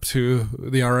out up to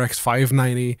the RX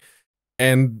 590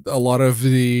 and a lot of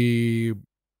the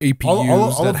APUs,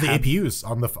 all of the APUs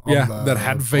on the that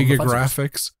had Vega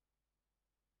graphics,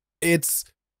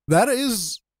 that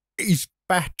is a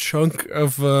fat chunk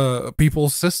of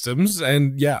people's systems.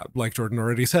 And yeah, like Jordan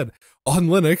already said, on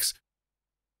Linux,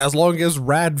 as long as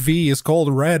RAD-V is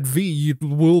called RAD-V, you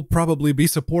will probably be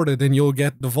supported, and you'll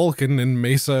get the Vulkan, and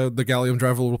Mesa, the Gallium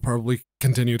driver, will probably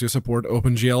continue to support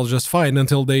OpenGL just fine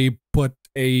until they put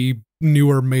a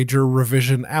newer major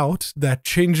revision out that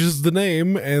changes the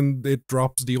name and it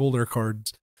drops the older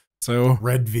cards. So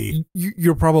RAD-V,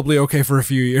 you're probably okay for a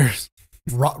few years.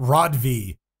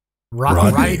 RAD-V.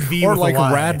 RAD-V or like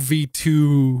RAD-V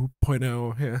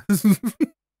 2.0, yeah.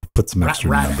 Put some extra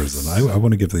numbers in. I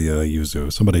want to give the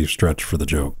YUZU, somebody stretch for the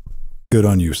joke. Good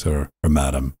on you, sir, or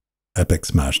madam. Epic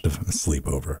smashed a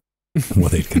sleepover.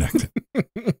 What they connected.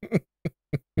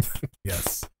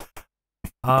 Yes.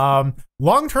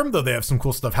 Long term, though, they have some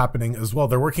cool stuff happening as well.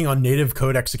 They're working on native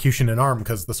code execution in ARM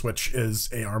because the Switch is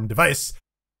a ARM device.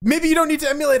 Maybe you don't need to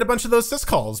emulate a bunch of those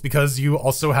syscalls because you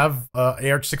also have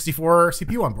AH64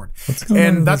 CPU on board. What's going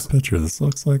on in this picture? This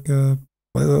looks like a...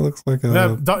 It looks like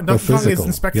a Donkey Kong is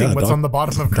inspecting what's on the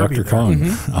bottom of Kirby. Dr. Kong.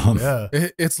 Yeah.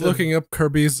 It's looking up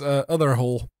Kirby's other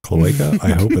hole. Cloaca?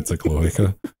 I hope it's a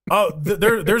cloaca. Oh,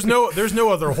 there's no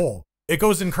other hole. It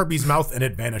goes in Kirby's mouth and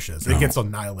it vanishes. It gets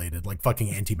annihilated like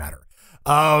fucking antimatter.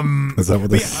 Is that what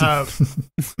this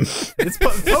it's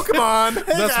Pokemon.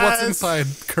 Hey, that's guys. what's inside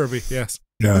Kirby, yes.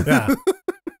 Yeah.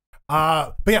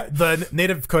 But yeah, the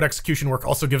native code execution work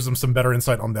also gives them some better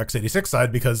insight on the x86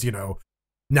 side because,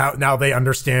 now they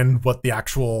understand what the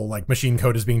actual like machine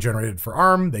code is being generated for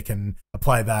ARM. They can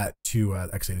apply that to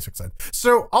x86 side.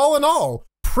 So all in all,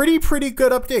 pretty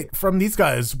good update from these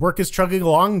guys. Work is chugging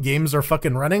along. Games are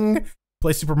fucking running.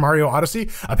 Play Super Mario Odyssey.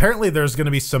 Apparently, there's going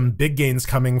to be some big gains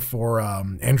coming for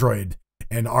Android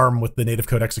and ARM with the native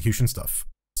code execution stuff.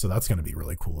 So that's going to be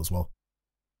really cool as well.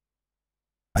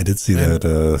 I did see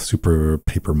that Super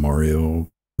Paper Mario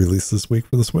release this week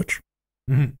for the Switch.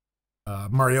 Mm-hmm.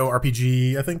 Mario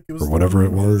RPG, I think it was. Or whatever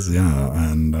it was,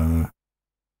 yeah. And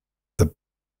the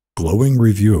glowing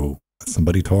review,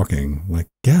 somebody talking, like,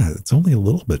 yeah, it's only a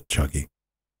little bit chuggy.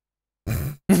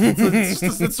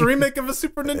 It's a remake of a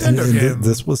Super Nintendo game.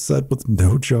 This was said with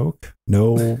no joke,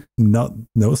 no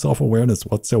self-awareness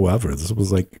whatsoever. This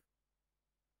was like,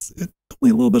 it's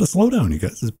only a little bit of slowdown, you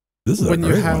guys. This is when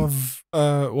you have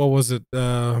what was it,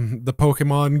 the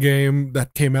Pokemon game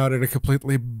that came out in a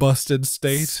completely busted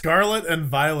state, Scarlet and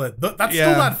Violet. That's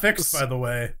still not fixed, by the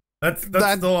way. That's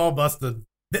still all busted.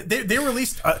 They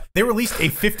released a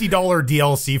 $50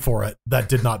 DLC for it that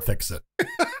did not fix it.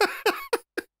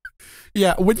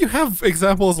 Yeah, when you have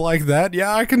examples like that,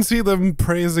 yeah, I can see them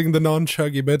praising the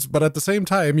non-chuggy bits, but at the same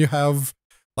time, you have,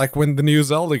 like when the new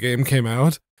Zelda game came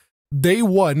out, they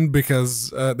won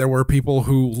because there were people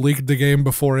who leaked the game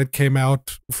before it came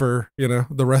out for,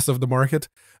 the rest of the market.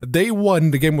 They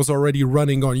won. The game was already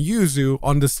running on YUZU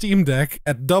on the Steam Deck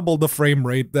at double the frame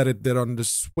rate that it did on the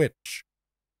Switch.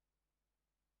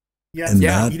 And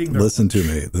listen to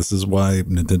me. This is why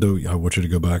Nintendo, I want you to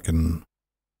go back and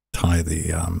tie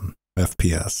the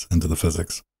FPS into the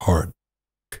physics hard.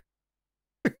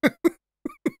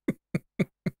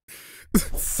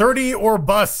 30 or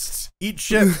bust. Eat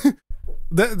shit.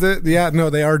 They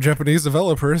are Japanese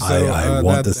developers. So, I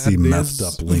want to see messed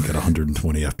up Link at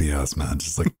 120 FPS, man.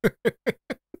 Just like,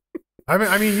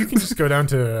 I mean, you can just go down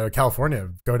to California,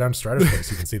 go down to Strider's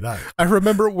place. You can see that. I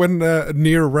remember when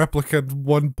Near Replicant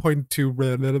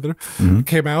 1.2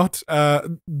 came out.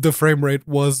 The frame rate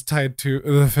was tied to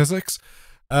the physics.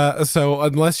 So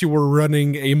unless you were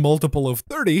running a multiple of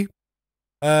 30,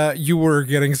 you were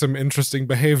getting some interesting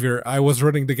behavior. I was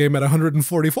running the game at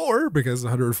 144 because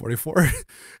 144,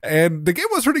 and the game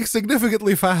was running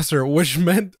significantly faster, which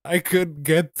meant I could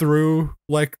get through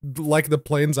like the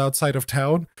planes outside of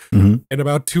town in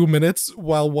about 2 minutes,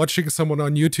 while watching someone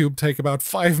on YouTube take about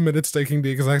 5 minutes taking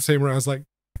the exact same route. I was like,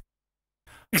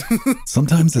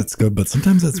 sometimes it's good, but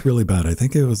sometimes it's really bad. I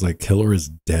think it was like Killer is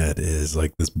Dead is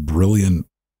like this brilliant,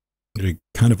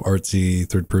 kind of artsy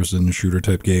third-person shooter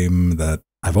type game that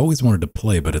I've always wanted to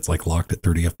play, but it's like locked at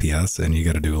 30 FPS, and you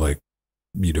got to do like,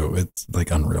 you know, it's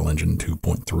like Unreal Engine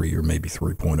 2.3 or maybe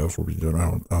 3.0 for you.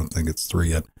 I don't think it's 3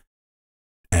 yet.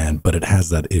 But it has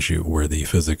that issue where the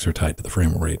physics are tied to the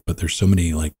frame rate, but there's so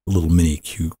many like little mini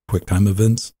QuickTime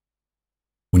events.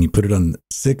 When you put it on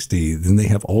 60, then they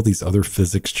have all these other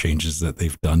physics changes that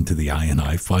they've done to the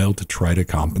INI file to try to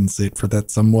compensate for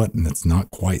that somewhat, and it's not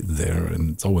quite there, and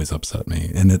it's always upset me.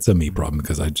 And it's a me problem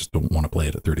because I just don't want to play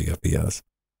it at 30 FPS.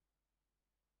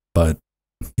 But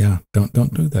yeah,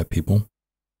 don't do that, people.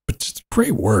 But just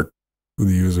great work with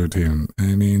the user team.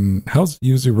 I mean, how's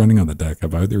user running on the deck?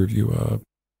 Have either of you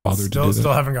bothered to do that?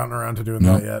 Still haven't gotten around to doing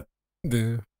that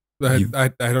yet.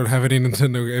 I don't have any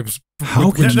Nintendo games.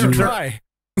 How can you try?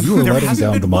 You were letting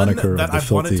down the moniker that of the I've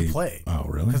filthy. wanted to play. Oh,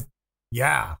 really?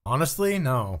 Yeah, honestly,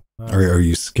 no. Are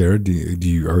you scared?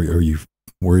 Are you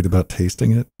worried about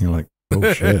tasting it? You're like,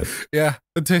 oh shit. Yeah,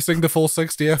 and tasting the full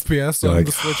 60 FPS on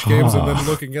the Switch games, and then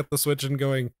looking at the Switch and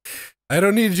going, I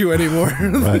don't need you anymore.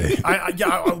 Right.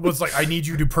 I was like, I need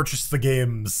you to purchase the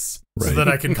games so that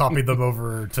I can copy them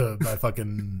over to my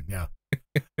fucking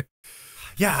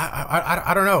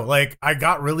I don't know. Like, I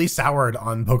got really soured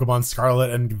on Pokemon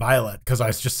Scarlet and Violet because I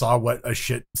just saw what a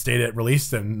shit state it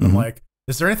released, and I'm like,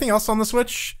 is there anything else on the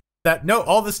Switch that? No,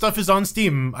 all this stuff is on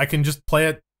Steam. I can just play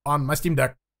it on my Steam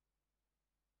Deck.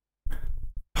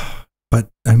 But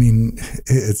I mean,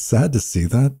 it's sad to see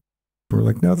that. We're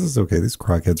like, no, this is okay. These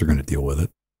crackheads are going to deal with it.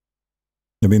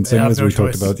 I mean, same as we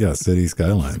talked about, City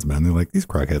Skylines, man. They're like, these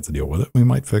crackheads deal with it. We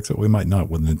might fix it. We might not.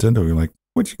 With Nintendo, you're like,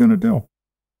 what you going to do?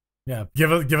 Yeah,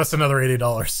 give us another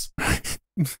 $80.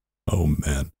 Oh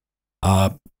man.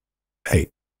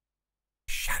 Hey.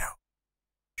 Shadow.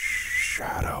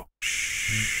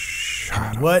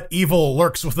 What evil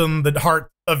lurks within the heart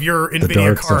of your NVIDIA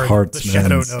darks card? of hearts, the Shadow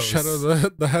man. knows. Shadow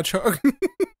the Hedgehog.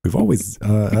 We've always, I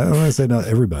don't want to say not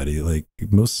everybody, like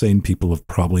most sane people have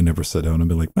probably never sat down and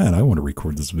been like, man, I want to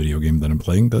record this video game that I'm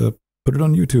playing to put it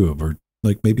on YouTube, or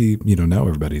like maybe, you know, now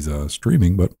everybody's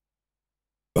streaming, but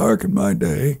back in my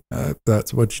day,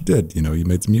 that's what you did. You know, you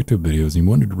made some YouTube videos and you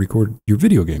wanted to record your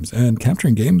video games, and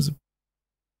capturing games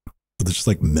with just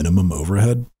like minimum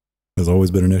overhead has always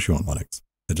been an issue on Linux.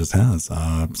 It just has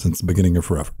since the beginning of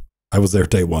forever. I was there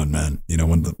day one, man. You know,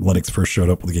 when the Linux first showed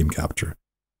up with the game capture.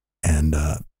 And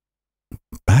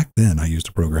back then I used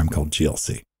a program called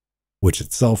GLC, which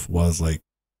itself was like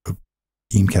a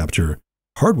game capture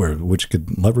hardware, which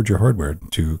could leverage your hardware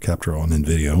to capture on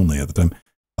NVIDIA only at the time.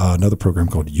 Another program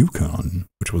called Yukon,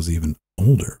 which was even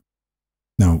older.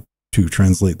 Now, to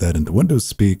translate that into Windows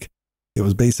speak, it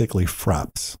was basically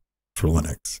Fraps for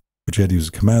Linux, but you had to use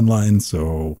a command line,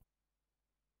 so,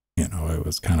 you know, it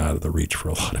was kind of out of the reach for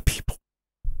a lot of people.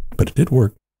 But it did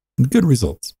work, and good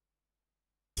results.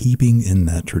 Keeping in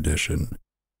that tradition,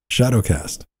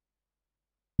 Shadowcast,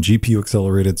 GPU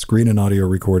accelerated screen and audio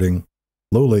recording,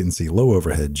 low latency, low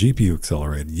overhead, GPU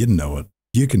accelerated. You know it.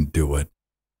 You can do it.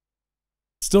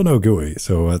 Still no GUI,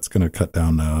 so that's going to cut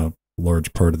down a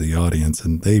large part of the audience,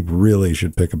 and they really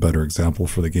should pick a better example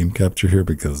for the game capture here,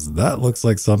 because that looks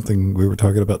like something we were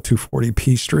talking about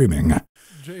 240p streaming.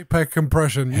 JPEG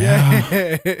compression,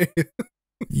 yeah.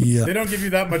 Yeah. They don't give you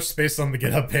that much space on the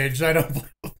GitHub page. I don't.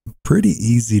 Pretty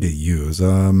easy to use.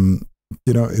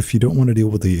 You know, if you don't want to deal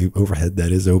with the overhead,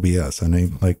 that is OBS. And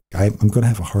I'm going to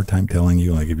have a hard time telling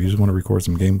you, like, if you just want to record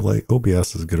some gameplay,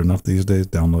 OBS is good enough these days.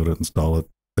 Download it, install it,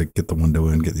 like, get the window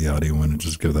in, get the audio in, and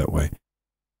just go that way.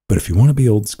 But if you want to be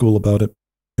old school about it,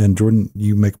 and Jordan,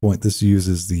 you make a point, this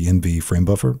uses the NV frame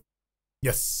buffer.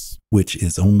 Yes. Which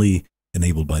is only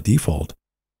enabled by default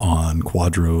on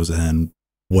Quadros and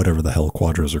whatever the hell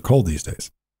Quadros are called these days.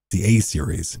 The A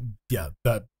series. Yeah,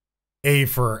 that A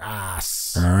for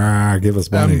ass. Give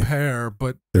us money. Ampere,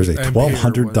 but there's a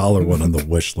 $1,200 one on the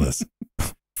wish list.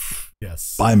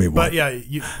 Yes. Buy me one. But yeah,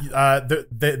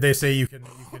 they say you can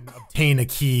obtain a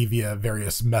key via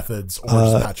various methods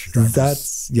or patch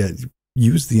drivers.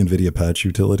 Use the NVIDIA patch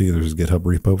utility. There's a GitHub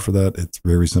repo for that. It's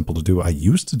very simple to do. I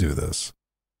used to do this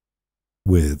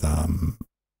with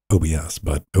OBS,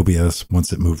 but OBS,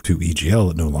 once it moved to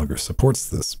EGL, it no longer supports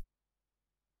this.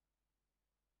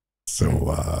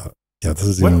 So, this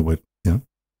is the only way. Yeah.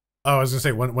 Oh, I was gonna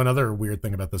say one other weird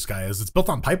thing about this guy is it's built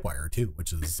on Pipewire too,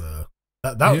 which is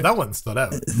that one stood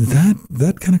out.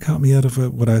 That kind of caught me out of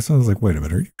it. What I saw, I was like, wait a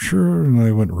minute, are you sure? And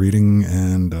I went reading,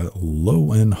 and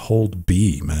low and hold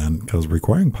B, man, because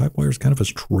requiring Pipewire is kind of a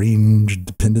strange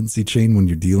dependency chain when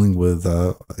you're dealing with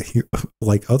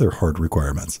like other hard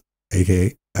requirements,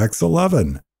 aka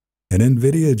X11 and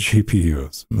NVIDIA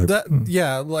GPUs.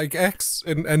 Yeah, like X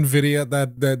and NVIDIA,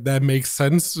 that makes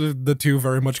sense. The two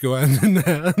very much go hand in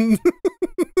hand.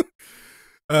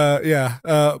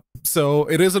 So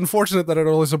it is unfortunate that it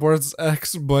only supports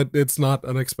X, but it's not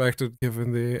unexpected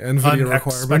given the NVIDIA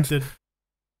requirement.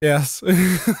 Yes.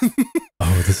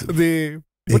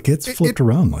 It gets flipped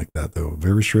around like that, though,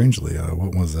 very strangely.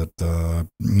 What was it?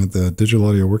 The digital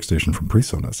audio workstation from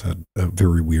PreSonus had a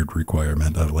very weird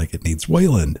requirement of, like, it needs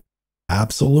Wayland.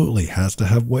 Absolutely has to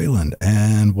have Wayland.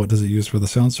 And what does it use for the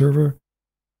sound server?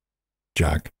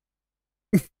 Jack.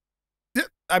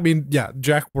 I mean, yeah,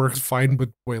 Jack works fine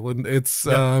with Wayland. It's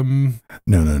No,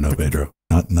 Pedro.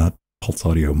 Not pulse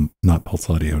audio, not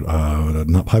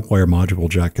Pipewire module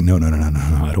Jack. No.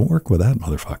 I don't work with that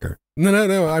motherfucker.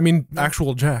 No. I mean,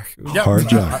 actual Jack. Hard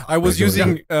Jack. I was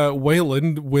using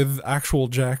Wayland with actual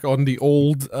Jack on the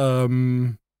old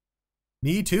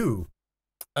Me too.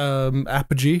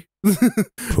 Apogee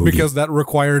because that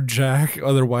required Jack.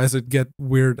 Otherwise, it'd get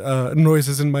weird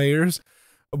noises in my ears.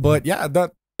 But yeah,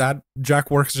 that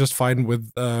Jack works just fine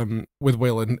with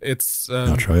Wayland. It's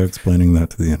now try explaining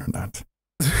that to the internet.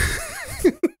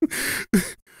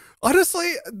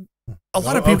 Honestly, a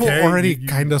lot of people already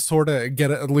kind of sort of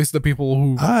get it, at least the people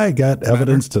who... I got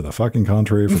evidence to the fucking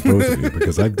contrary for both of you,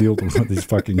 because I've dealt with these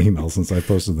fucking emails since I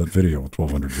posted that video with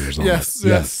 1,200 views on it.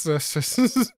 Yes.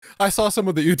 I saw some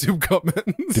of the YouTube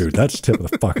comments. Dude, that's tip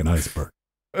of the fucking iceberg.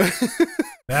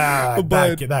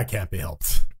 That can't be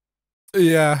helped.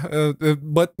 Yeah,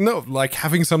 but no, like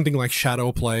having something like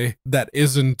Shadowplay that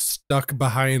isn't stuck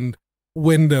behind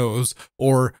Windows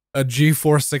or a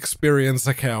GeForce Experience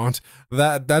account,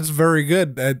 that's very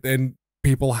good, and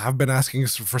people have been asking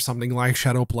for something like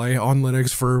Shadowplay on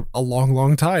Linux for a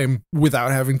long time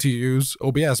without having to use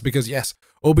OBS, because yes,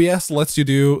 OBS lets you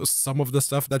do some of the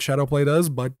stuff that Shadowplay does,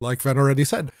 but like Ven already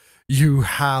said, you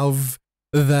have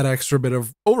that extra bit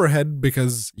of overhead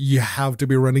because you have to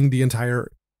be running the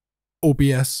entire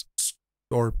OBS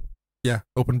or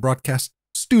Open Broadcast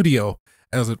Studio,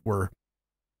 as it were.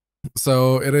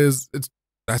 So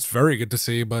that's very good to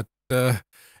see, but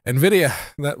NVIDIA,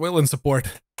 that Wayland support,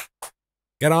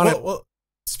 get on it. Well,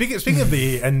 speaking of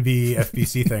the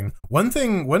NVFBC thing, one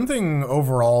thing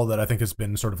overall that I think has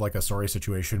been sort of like a sorry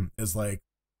situation is like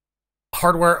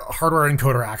hardware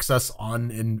encoder access on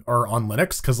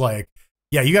Linux, because like,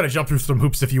 yeah, you got to jump through some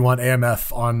hoops if you want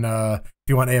AMF on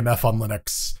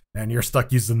Linux, and you're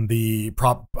stuck using the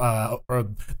or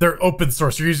they're open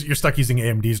source. You're stuck using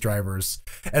AMD's drivers,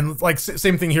 and like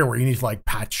same thing here where you need to like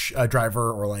patch a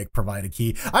driver or like provide a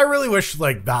key. I really wish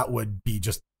like that would be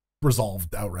just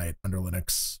resolved outright under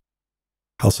Linux.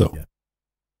 How so? Yeah.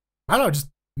 I don't know, just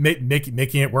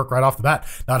making it work right off the bat,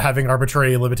 not having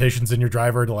arbitrary limitations in your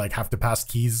driver to like have to pass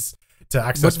keys to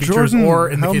access features, Jordan, or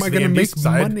in the how case am I of the gonna AMD make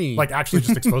side, money? like actually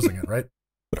just exposing it, right?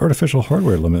 But artificial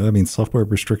hardware limit, I mean, software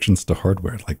restrictions to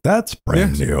hardware, like that's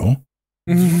brand new.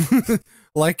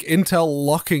 Like Intel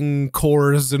locking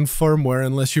cores and firmware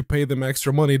unless you pay them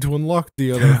extra money to unlock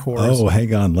the other cores. Oh,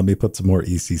 hang on. Let me put some more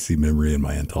ECC memory in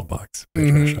my Intel box.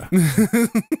 You bought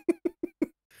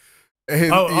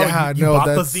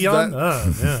the Xeon?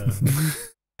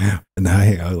 Yeah. And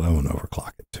I want to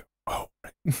overclock it too. Oh,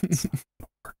 right.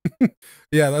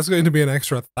 Yeah, that's going to be an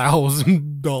extra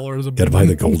 $1,000 a Got to buy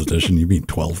the gold edition. You mean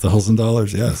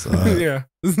 $12,000? Yes. Yeah.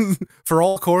 For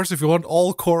all cores, if you want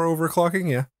all core overclocking,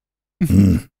 yeah.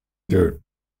 Dude,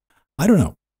 I don't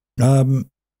know.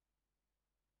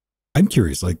 I'm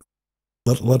curious. Like,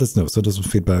 let us know. Send us some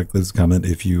feedback. Leave us a comment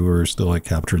if you are still like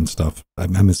capturing stuff.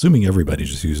 I'm assuming everybody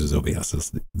just uses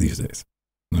OBS these days.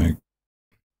 Like,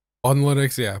 on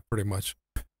Linux, yeah, pretty much.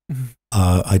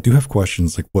 I do have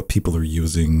questions like what people are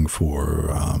using for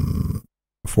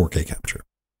 4K capture.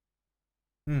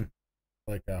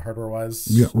 Like hardware wise?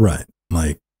 Yeah, right.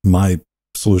 Like my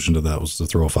solution to that was to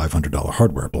throw a $500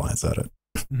 hardware appliance at it.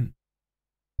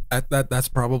 That's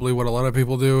probably what a lot of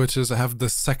people do, which is have the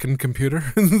second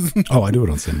computer. Oh, I do it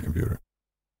on the same computer.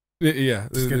 Yeah,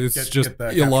 it's just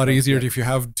a lot easier if you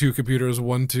have two computers,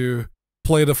 one to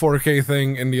play the 4K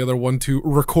thing and the other one to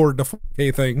record the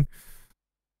 4K thing.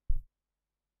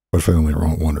 What if I only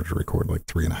wanted to record like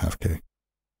 3.5K?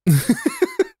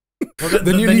 Well,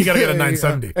 then you gotta get a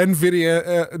 970.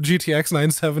 NVIDIA GTX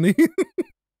 970.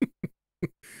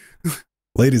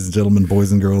 Ladies and gentlemen,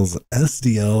 boys and girls,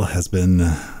 SDL has been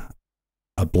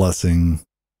a blessing,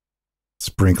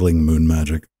 sprinkling moon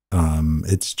magic.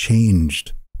 It's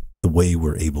changed the way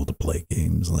we're able to play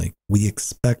games. Like, we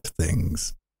expect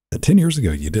things that 10 years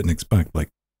ago you didn't expect, like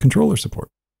controller support.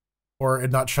 Or it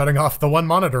not shutting off the one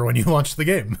monitor when you launch the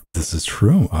game. This is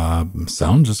true.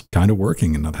 Sound just kind of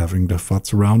working and not having to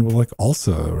futz around with like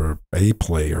ALSA or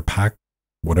A-Play or Pack,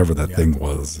 whatever that thing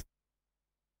was.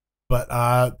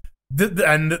 But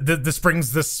this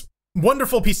brings this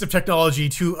wonderful piece of technology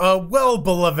to a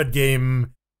well-beloved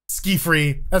game,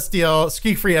 SkiFree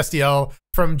SDL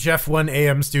from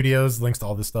Jeff1AM Studios. Links to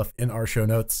all this stuff in our show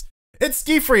notes. It's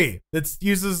SkiFree. It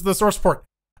uses the source port.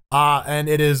 And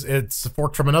it's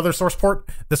forked from another source port.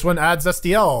 This one adds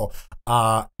SDL.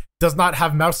 Does not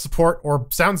have mouse support or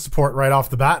sound support right off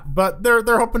the bat, but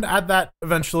they're hoping to add that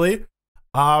eventually.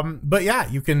 But yeah,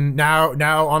 you can now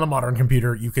on a modern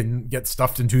computer, you can get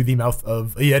stuffed into the mouth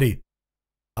of a Yeti.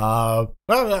 I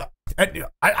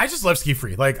just love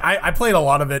SkiFree. Like I played a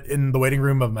lot of it in the waiting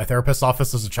room of my therapist's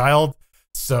office as a child,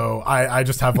 so I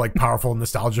just have like powerful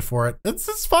nostalgia for it.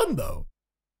 It's fun though.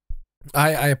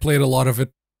 I played a lot of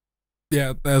it,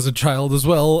 yeah, as a child as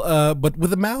well, but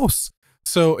with a mouse.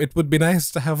 So it would be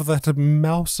nice to have that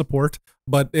mouse support,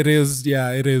 but it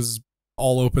is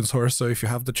all open source, so if you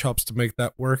have the chops to make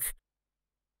that work,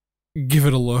 give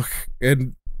it a look.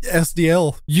 And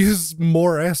SDL, use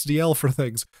more SDL for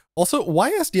things. Also,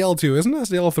 why SDL2? Isn't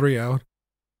SDL3 out?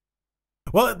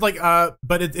 Well, like,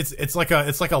 but it's like a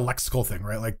lexical thing,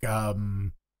 right? Like,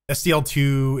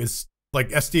 SDL2 is like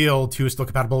SDL2 is still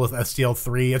compatible with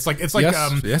SDL3. It's like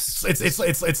yes.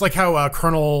 It's like how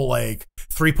kernel like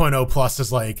 3.0 plus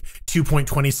is like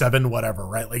 2.27 whatever,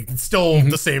 right? Like it's still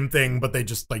the same thing, but they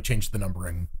just like changed the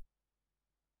numbering.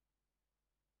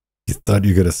 You thought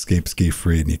you could escape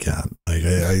SkiFree and you can't. Like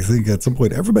I think at some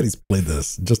point everybody's played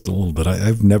this just a little bit.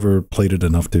 I've never played it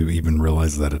enough to even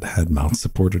realize that it had mouse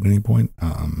support at any point.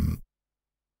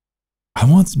 I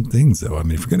want some things though. I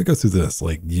mean, if you're gonna go through this,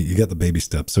 like you got the baby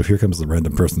steps. So here comes the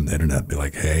random person on the internet, be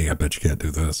like, "Hey, I bet you can't do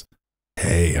this.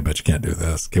 Hey, I bet you can't do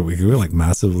this." Can we like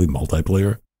massively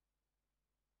multiplayer?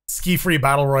 SkiFree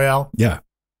Battle Royale. Yeah.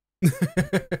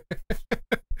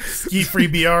 SkiFree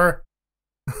BR.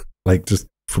 Like just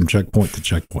from checkpoint to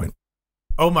checkpoint.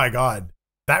 Oh my god,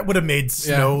 that would have made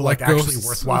snow like actually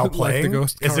worthwhile playing. Like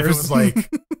as if it was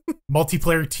like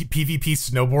multiplayer PvP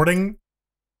snowboarding.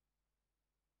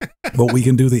 But we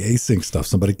can do the async stuff.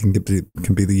 Somebody can be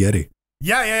the Yeti.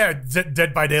 Yeah.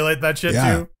 Dead by Daylight, that shit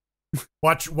too.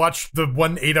 Watch the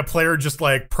one Ada player just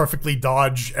like perfectly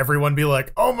dodge everyone. Be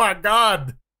like, oh my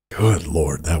god. Good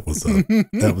lord, that was a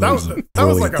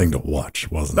brilliant thing to watch,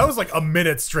 wasn't it? That was like a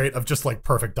minute straight of just like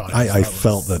perfect dodge. I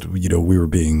felt that we were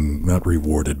being not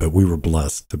rewarded, but we were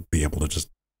blessed to be able to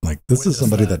just like this is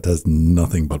somebody that does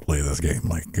nothing but play this game.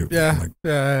 Like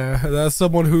that's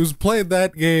someone who's played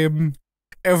that game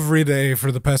every day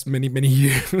for the past many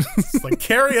years. It's like,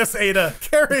 carry us, Ada,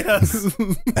 carry us.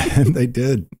 And they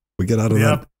did. We get out of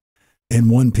that in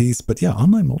one piece. But yeah,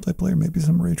 online multiplayer, maybe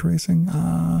some ray tracing.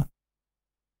 Some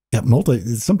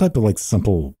type of like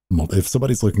simple if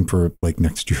somebody's looking for like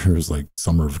next year's like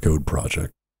summer of code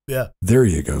project. Yeah. There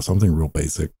you go. Something real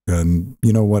basic. And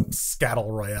you know what?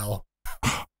 Scattle Royale.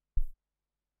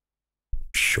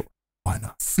 Sure. Why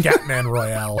not? Scatman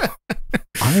Royale.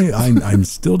 I'm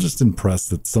still just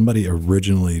impressed that somebody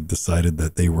originally decided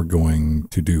that they were going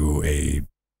to do a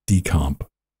decomp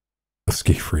of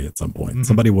SkiFree at some point.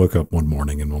 Somebody woke up one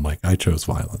morning and was like, I chose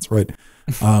violence, right?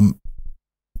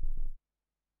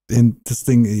 And this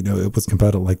thing, it was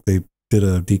compatible. Like they did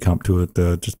a decomp to it,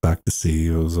 just back to C.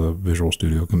 It was a Visual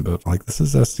Studio. Like this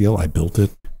is SDL. I built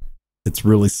it. It's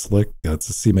really slick. It's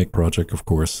a CMake project, of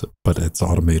course, but it's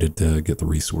automated to get the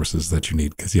resources that you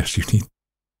need. Because yes, you need.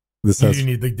 You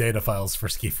need the data files for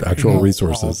SkiFree. Actual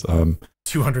resources.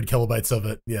 200 kilobytes of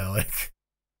it. Yeah, like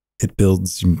it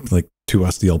builds like 2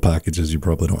 SDL packages. You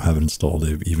probably don't have it installed,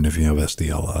 even if you have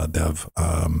SDL dev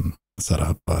set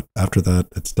up. But after that,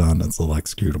 it's done. It's a little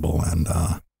executable, and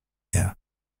yeah,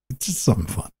 it's just something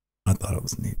fun. I thought it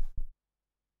was neat.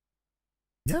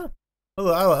 Yeah,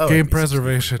 I game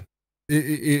preservation.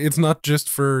 It's not just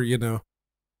for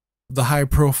the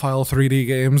high-profile 3D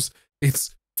games.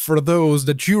 It's for those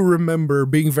that you remember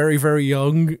being very, very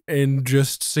young and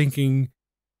just sinking,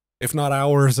 if not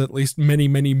hours, at least many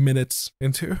minutes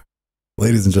into.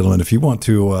 Ladies and gentlemen, if you want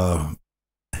to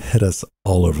hit us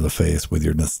all over the face with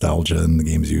your nostalgia and the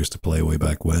games you used to play way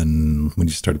back when you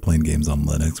started playing games on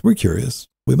Linux, we're curious.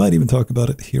 We might even talk about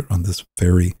it here on this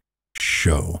very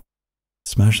show.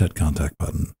 Smash that contact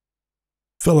button.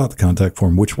 fill out the contact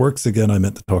form, which works again. I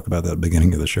meant to talk about that at the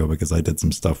beginning of the show because I did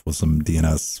some stuff with some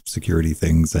DNS security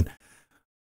things. And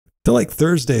to like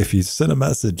Thursday, if you sent a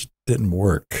message, it didn't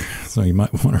work. So you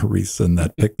might want to resend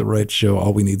that. Pick the right show.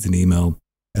 All we need is an email.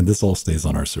 And this all stays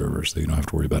on our server, so you don't have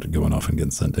to worry about it going off and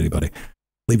getting sent to anybody.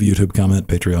 Leave a YouTube comment,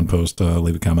 Patreon post,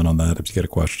 leave a comment on that. If you get a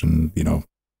question, you know,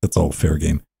 that's all fair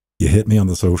game. You hit me on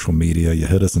the social media, you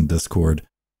hit us in Discord.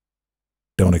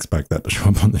 Don't expect that to show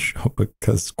up on the show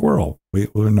because squirrel,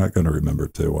 we're not going to remember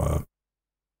to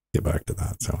get back to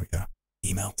that. So yeah,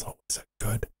 email's always a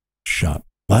good shot.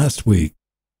 Last week,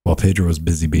 while Pedro was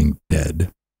busy being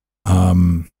dead,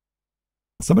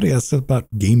 somebody asked about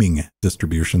gaming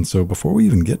distribution. So before we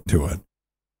even get to it,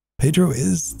 Pedro,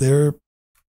 is there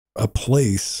a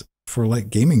place for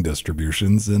like gaming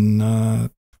distributions in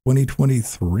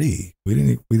 2023? We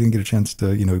didn't get a chance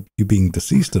to, you know, you being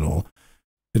deceased at all.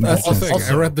 That's the thing.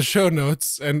 I read the show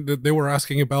notes and they were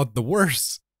asking about the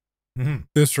worst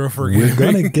distro for gaming. We're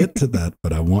gonna get to that,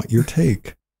 but I want your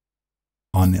take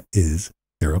on, is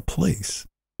there a place,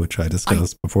 which I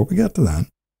discussed before we got to that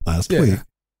last week,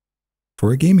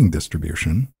 for a gaming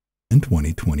distribution in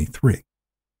 2023.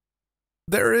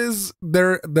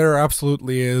 There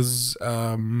absolutely is,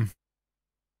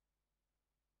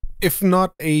 if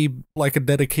not a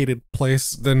dedicated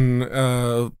place, then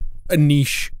a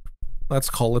niche, let's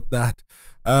call it that,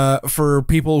 for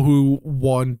people who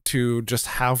want to just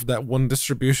have that one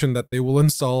distribution that they will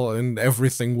install and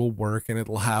everything will work and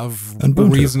it'll have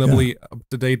reasonably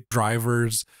up-to-date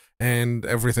drivers and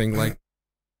everything, like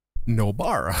no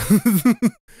bar.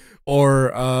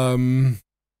 Or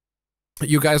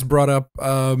you guys brought up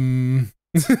a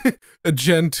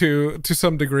Gen 2 to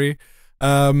some degree,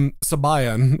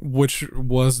 Sabayan, which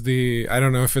was the, I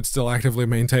don't know if it's still actively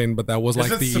maintained, but that was Is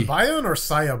it Sabayan or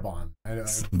Sayabon?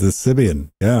 The Sibian.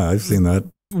 Yeah, I've seen that.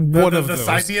 One of the those.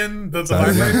 Sibian, the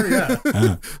vibrator, yeah.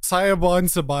 Sayabon,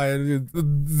 Sabayan,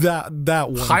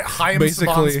 that one. Hi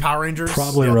Saban's Power Rangers.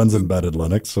 Probably runs embedded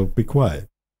Linux, so be quiet.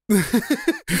 Do you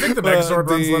think the Megazord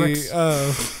runs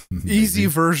Linux? Easy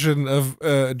version of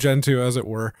Gen 2, as it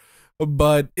were.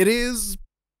 But it is,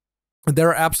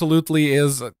 there absolutely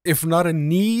is, if not a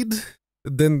need,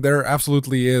 then there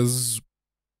absolutely is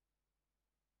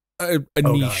a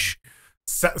niche.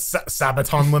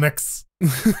 Sabaton Linux.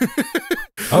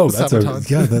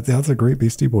 That's a great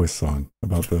Beastie Boys song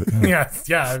about the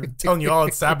yeah. I'm telling you all,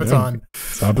 it's Sabaton.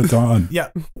 Sabaton. Yeah.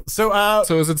 So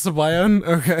is it Sabayan?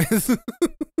 Okay.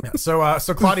 Yeah, so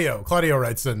Claudio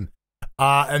writes in,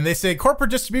 and they say corporate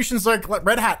distributions like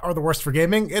Red Hat are the worst for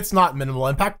gaming. It's not minimal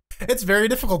impact. It's very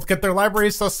difficult to get their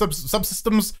libraries,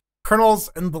 subsystems, kernels,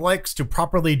 and the likes to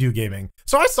properly do gaming.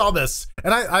 So I saw this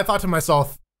and I thought to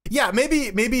myself, yeah,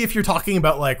 maybe if you're talking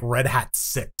about like Red Hat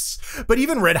 6, but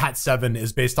even Red Hat 7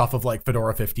 is based off of like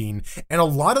Fedora 15, and a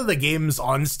lot of the games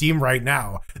on Steam right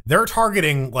now, they're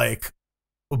targeting like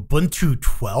Ubuntu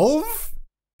 12.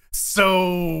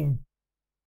 So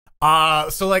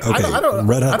like, okay. I don't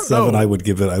Red Hat 7, know. I would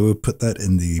put that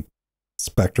in the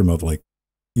spectrum of like,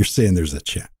 you're saying there's a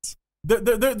chance. There's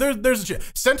a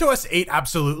chance. CentOS 8,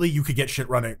 absolutely, you could get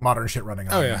modern shit running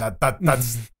on. Oh yeah,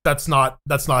 that's not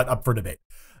up for debate.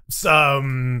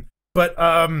 And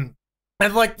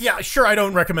like, yeah, sure, I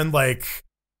don't recommend like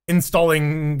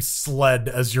installing Sled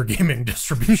as your gaming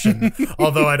distribution,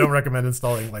 although I don't recommend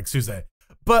installing like SUSE.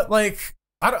 But like,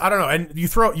 I don't know. And you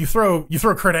throw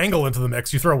Kurt Angle into the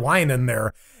mix, you throw Wine in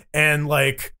there, and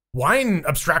like Wine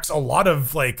abstracts a lot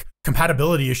of like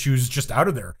compatibility issues just out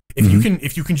of there. If you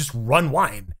can just run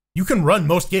Wine, you can run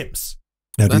most games.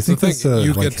 Now, do you think this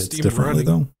you like get hits Steam differently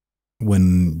running. though?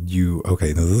 When you now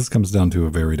this comes down to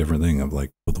a very different thing of like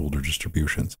with older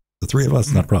distributions. The three of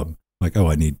us, not a problem. Like,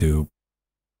 I need to,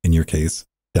 in your case,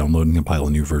 download and compile a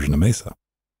new version of Mesa.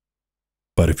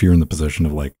 But if you're in the position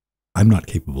of like, I'm not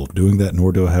capable of doing that,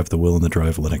 nor do I have the will and the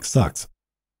drive, Linux sucks.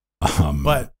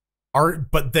 But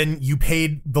then you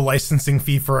paid the licensing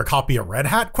fee for a copy of Red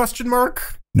Hat ?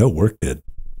 No, Work did.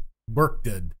 Work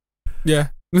did. Yeah.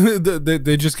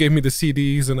 They just gave me the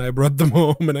CDs and I brought them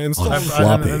home and I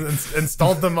installed them.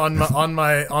 Installed them on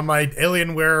my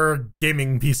Alienware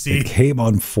gaming PC. It came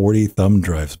on 40 thumb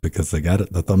drives because they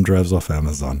got the thumb drives off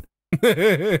Amazon.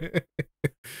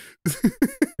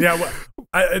 Yeah,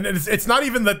 and it's not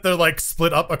even that they're like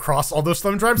split up across all those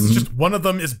thumb drives. It's just one of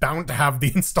them is bound to have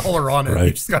the installer on it. Right.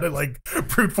 You just gotta like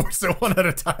brute force it one at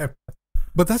a time.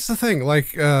 But that's the thing,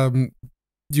 like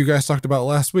you guys talked about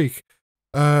last week.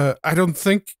 I don't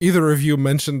think either of you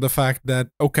mentioned the fact that,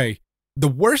 okay, the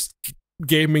worst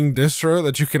gaming distro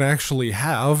that you can actually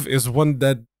have is one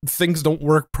that things don't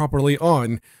work properly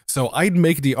on. So I'd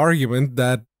make the argument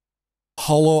that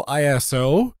Holo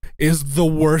ISO is the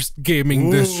worst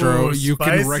gaming distro you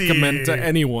can spicy. recommend to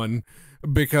anyone.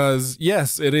 Because,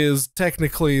 yes, it is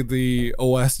technically the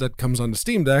OS that comes on the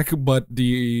Steam Deck, but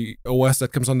the OS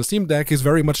that comes on the Steam Deck is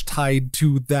very much tied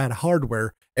to that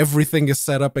hardware. Everything is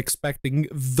set up expecting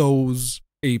those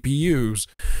APUs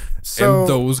and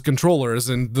those controllers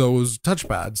and those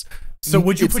touchpads. So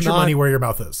would you put your money where your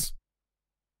mouth is?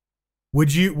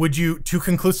 Would you to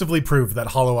conclusively prove that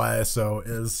Hollow ISO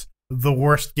is the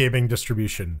worst gaming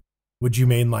distribution, would you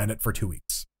mainline it for 2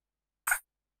 weeks?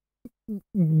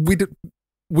 We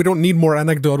don't need more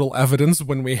anecdotal evidence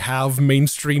when we have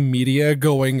mainstream media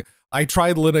going, I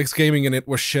tried Linux gaming and it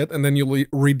was shit, and then you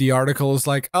read the article, it's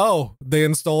like, oh, they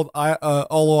installed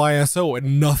Hollow ISO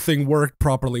and nothing worked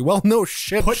properly. Well, no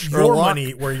shit, Put Sherlock. your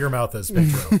money where your mouth is,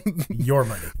 Pedro. Your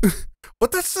money.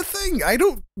 But that's the thing. I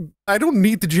don't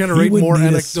need to generate more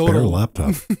anecdotal. A spare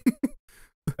laptop.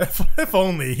 If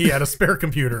only he had a spare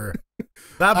computer.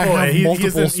 That boy, I have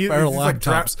multiple he's spare like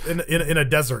laptops. trapped in a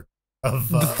desert of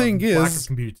The thing lack is, of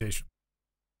computation.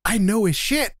 I know his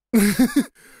shit.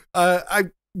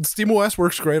 SteamOS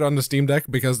works great on the Steam Deck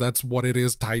because that's what it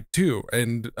is tied to.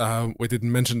 And we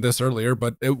didn't mention this earlier,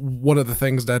 but one of the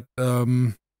things that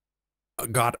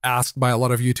got asked by a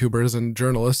lot of YouTubers and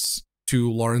journalists to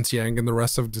Lawrence Yang and the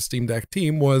rest of the Steam Deck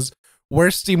team was,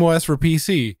 where's SteamOS for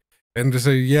PC? And to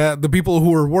say, yeah, the people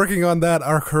who are working on that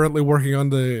are currently working on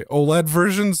the OLED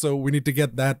version, so we need to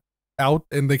get that out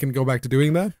and they can go back to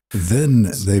doing that. Then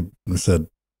they said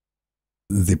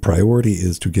the priority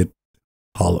is to get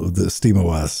the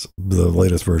SteamOS, the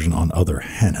latest version, on other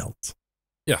handhelds.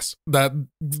 Yes, that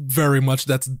very much,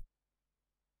 that's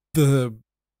the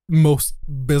most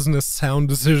business sound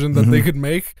decision that they could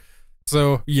make.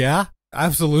 So yeah,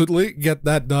 absolutely get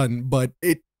that done. But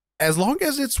as long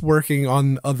as it's working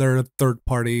on other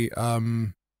third-party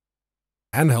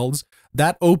handhelds,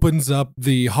 that opens up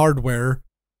the hardware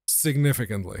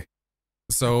significantly.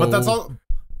 So, But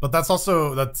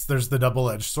there's the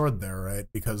double-edged sword there, right?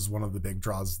 Because one of the big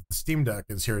draws of the Steam Deck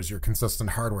is here's your consistent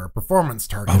hardware performance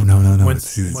target. Oh, no.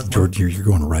 George, you're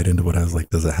going right into what I was like.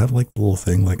 Does it have like the little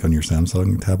thing like on your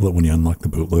Samsung tablet when you unlock the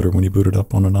bootloader when you boot it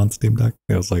up on a non-Steam Deck?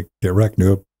 I was like, get wrecked,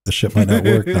 nope. The shit might not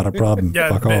work. Not a problem. Yeah,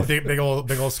 Fuck off. big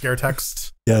old scare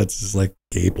text. Yeah, it's just like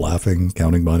Gabe laughing,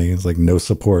 counting money. It's like no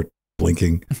support,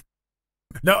 blinking.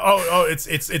 No,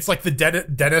 it's like the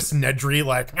Dennis Nedry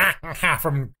like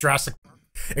from Jurassic Park,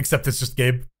 except it's just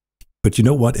Gabe. But you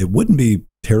know what? It wouldn't be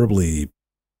terribly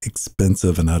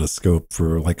expensive and out of scope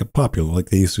for like a popular,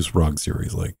 like the Asus ROG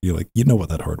series. Like you know what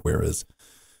that hardware is.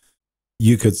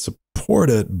 You could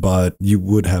support it, but you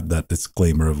would have that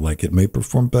disclaimer of like it may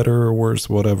perform better or worse,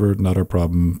 whatever, not our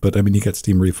problem. But I mean, you get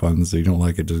Steam refunds, so you don't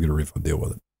like it, just get a refund, deal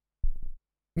with it.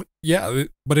 yeah,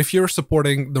 but if you're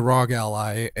supporting the ROG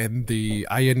Ally and the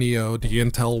INEO, the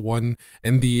Intel one,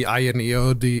 and the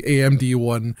INEO, the AMD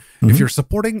one, if you're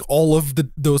supporting all of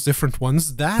those different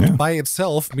ones, that by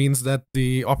itself means that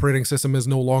the operating system is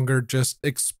no longer just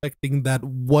expecting that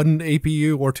one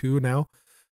APU or two now.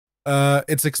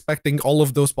 It's expecting all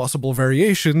of those possible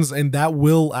variations, and that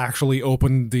will actually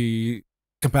open the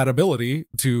compatibility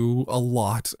to a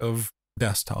lot of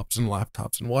desktops and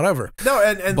laptops and whatever. No,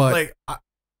 and but, like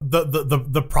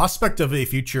the prospect of a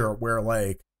future where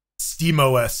like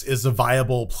SteamOS is a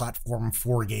viable platform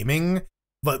for gaming,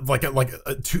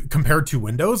 compared to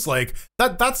Windows, like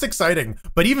that's exciting.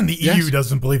 But even the EU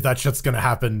doesn't believe that shit's gonna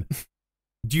happen.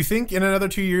 Do you think in another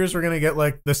 2 years we're gonna get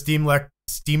like the Steam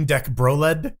Deck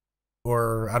BroLED?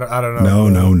 Or I don't know.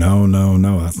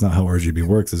 No. That's not how RGB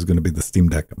works. It's going to be the Steam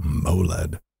Deck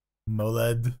MOLED.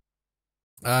 MOLED.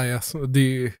 Ah, yes,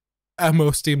 the ammo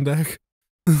Steam Deck.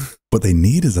 What they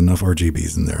need is enough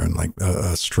RGBs in there and like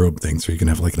a strobe thing, so you can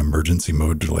have like an emergency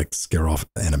mode to like scare off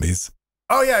enemies.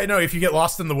 Oh yeah, I know. If you get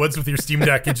lost in the woods with your Steam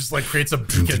Deck, it just like creates a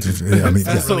beacon. Yeah, I mean,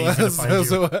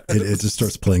 it just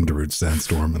starts playing Darude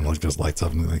Sandstorm and like just lights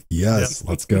up and like, yes,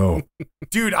 let's go.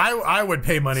 Dude, I would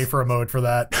pay money for a mode for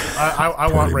that. I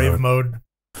want rave mode.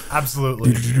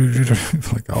 Absolutely.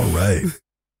 Like, all right.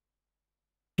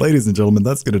 Ladies and gentlemen,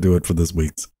 that's going to do it for this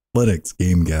week's Linux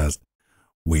Gamecast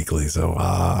Weekly. So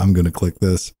I'm going to click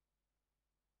this.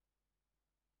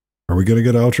 Are we going to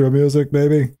get outro music,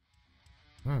 baby?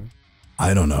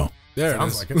 I don't know. There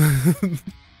Sounds it like it.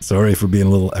 Sorry for being a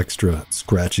little extra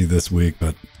scratchy this week,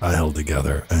 but I held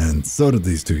together, and so did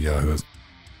these two yahoos.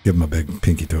 Give them a big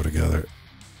pinky toe together.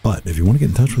 But if you want to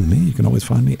get in touch with me, you can always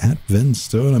find me at Vin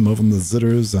Stone. I'm over on the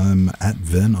Zitters. I'm at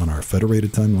Vin on our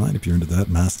federated timeline. If you're into that,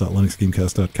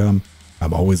 mass.linuxgamecast.com.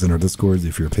 I'm always in our Discord.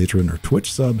 If you're a patron or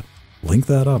Twitch sub, link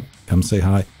that up. Come say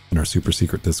hi in our super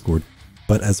secret Discord.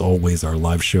 But as always, our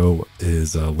live show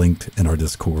is linked in our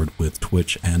Discord with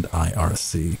Twitch and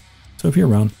IRC. So if you're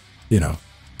around,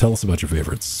 tell us about your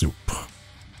favorite soup.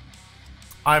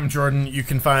 I'm Jordan. You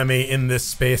can find me in this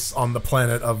space on the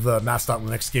planet of the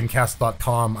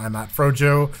mass.linuxgamecast.com. I'm at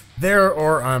Frojo there,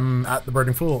 or I'm at the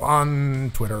Burning Fool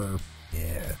on Twitter.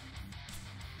 Yeah.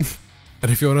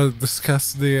 And if you want to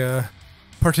discuss the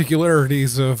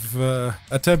particularities of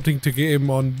attempting to game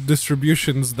on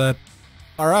distributions that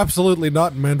are absolutely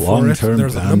not meant for it,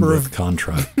 there's a number of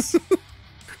contracts.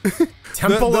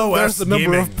 Temple OS there's a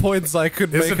number gaming. of points I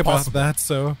could make about that,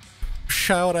 so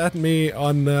shout at me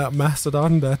on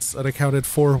Mastodon. That's unaccounted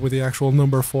for with the actual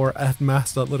number 4 at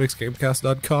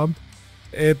mass.linuxgamecast.com.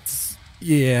 It's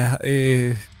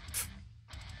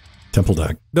Temple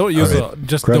Deck. Don't use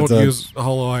don't use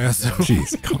Hollow ISO.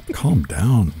 Jeez, calm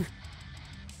down.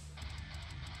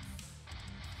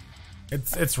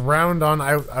 It's round on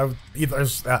either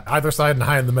side and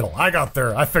high in the middle. I got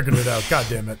there. I figured it out. God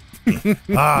damn it.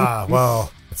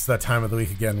 Well, it's that time of the week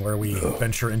again where we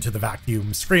venture into the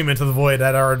vacuum, scream into the void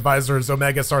at our advisors,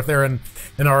 Omega, Sartherin,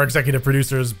 and our executive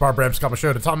producers, Barbara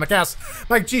Amscomashota, Tom McCass,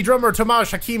 Mike G, Drummer,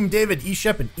 Tomasz, Hakeem, David,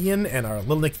 Eshep, and Ian, and our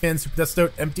Little Nick fan, Super Death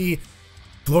Stout, Empty,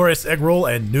 Glorious Eggroll,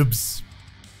 and Noobs.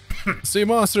 Sea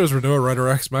Monsters, Renault, Rider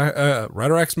X Machina,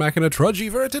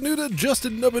 Trudgy, Veritanuda,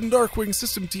 Justin, Nubbin, Darkwing,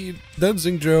 System T,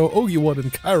 Denzing Joe, Ogi1,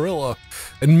 and Kyrilla,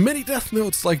 and many death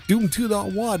notes like Doom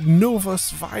 2.1, Nova,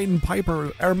 Svine,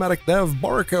 Piper, Aromatic Dev,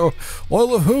 Barico,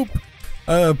 Oil of Hoop,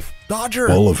 Dodger,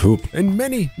 Ball of Hoop, and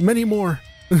many, many more.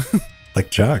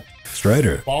 Like Jack,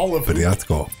 Strider, Ball of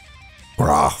Pediatrical,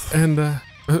 Broth. And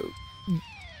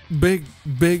big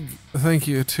thank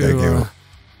you to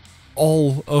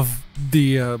all of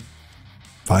the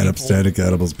fine upstanding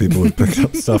animals people who picked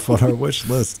up stuff on our wish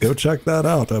list. Go check that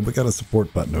out. We got a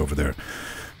support button over there,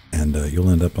 and you'll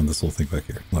end up on this little thing back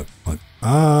here. Look.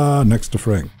 Next to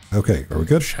Frank. Okay, are we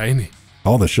good? Shiny.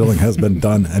 All the shilling has been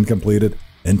done and completed.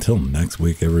 Until next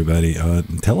week, everybody,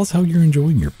 tell us how you're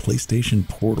enjoying your PlayStation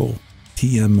Portal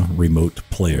TM remote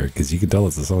player, because you can tell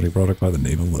it's a Sony product by the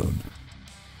name alone.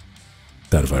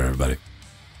 That fire, everybody.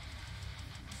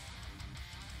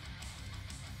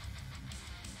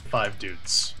 5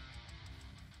 dudes.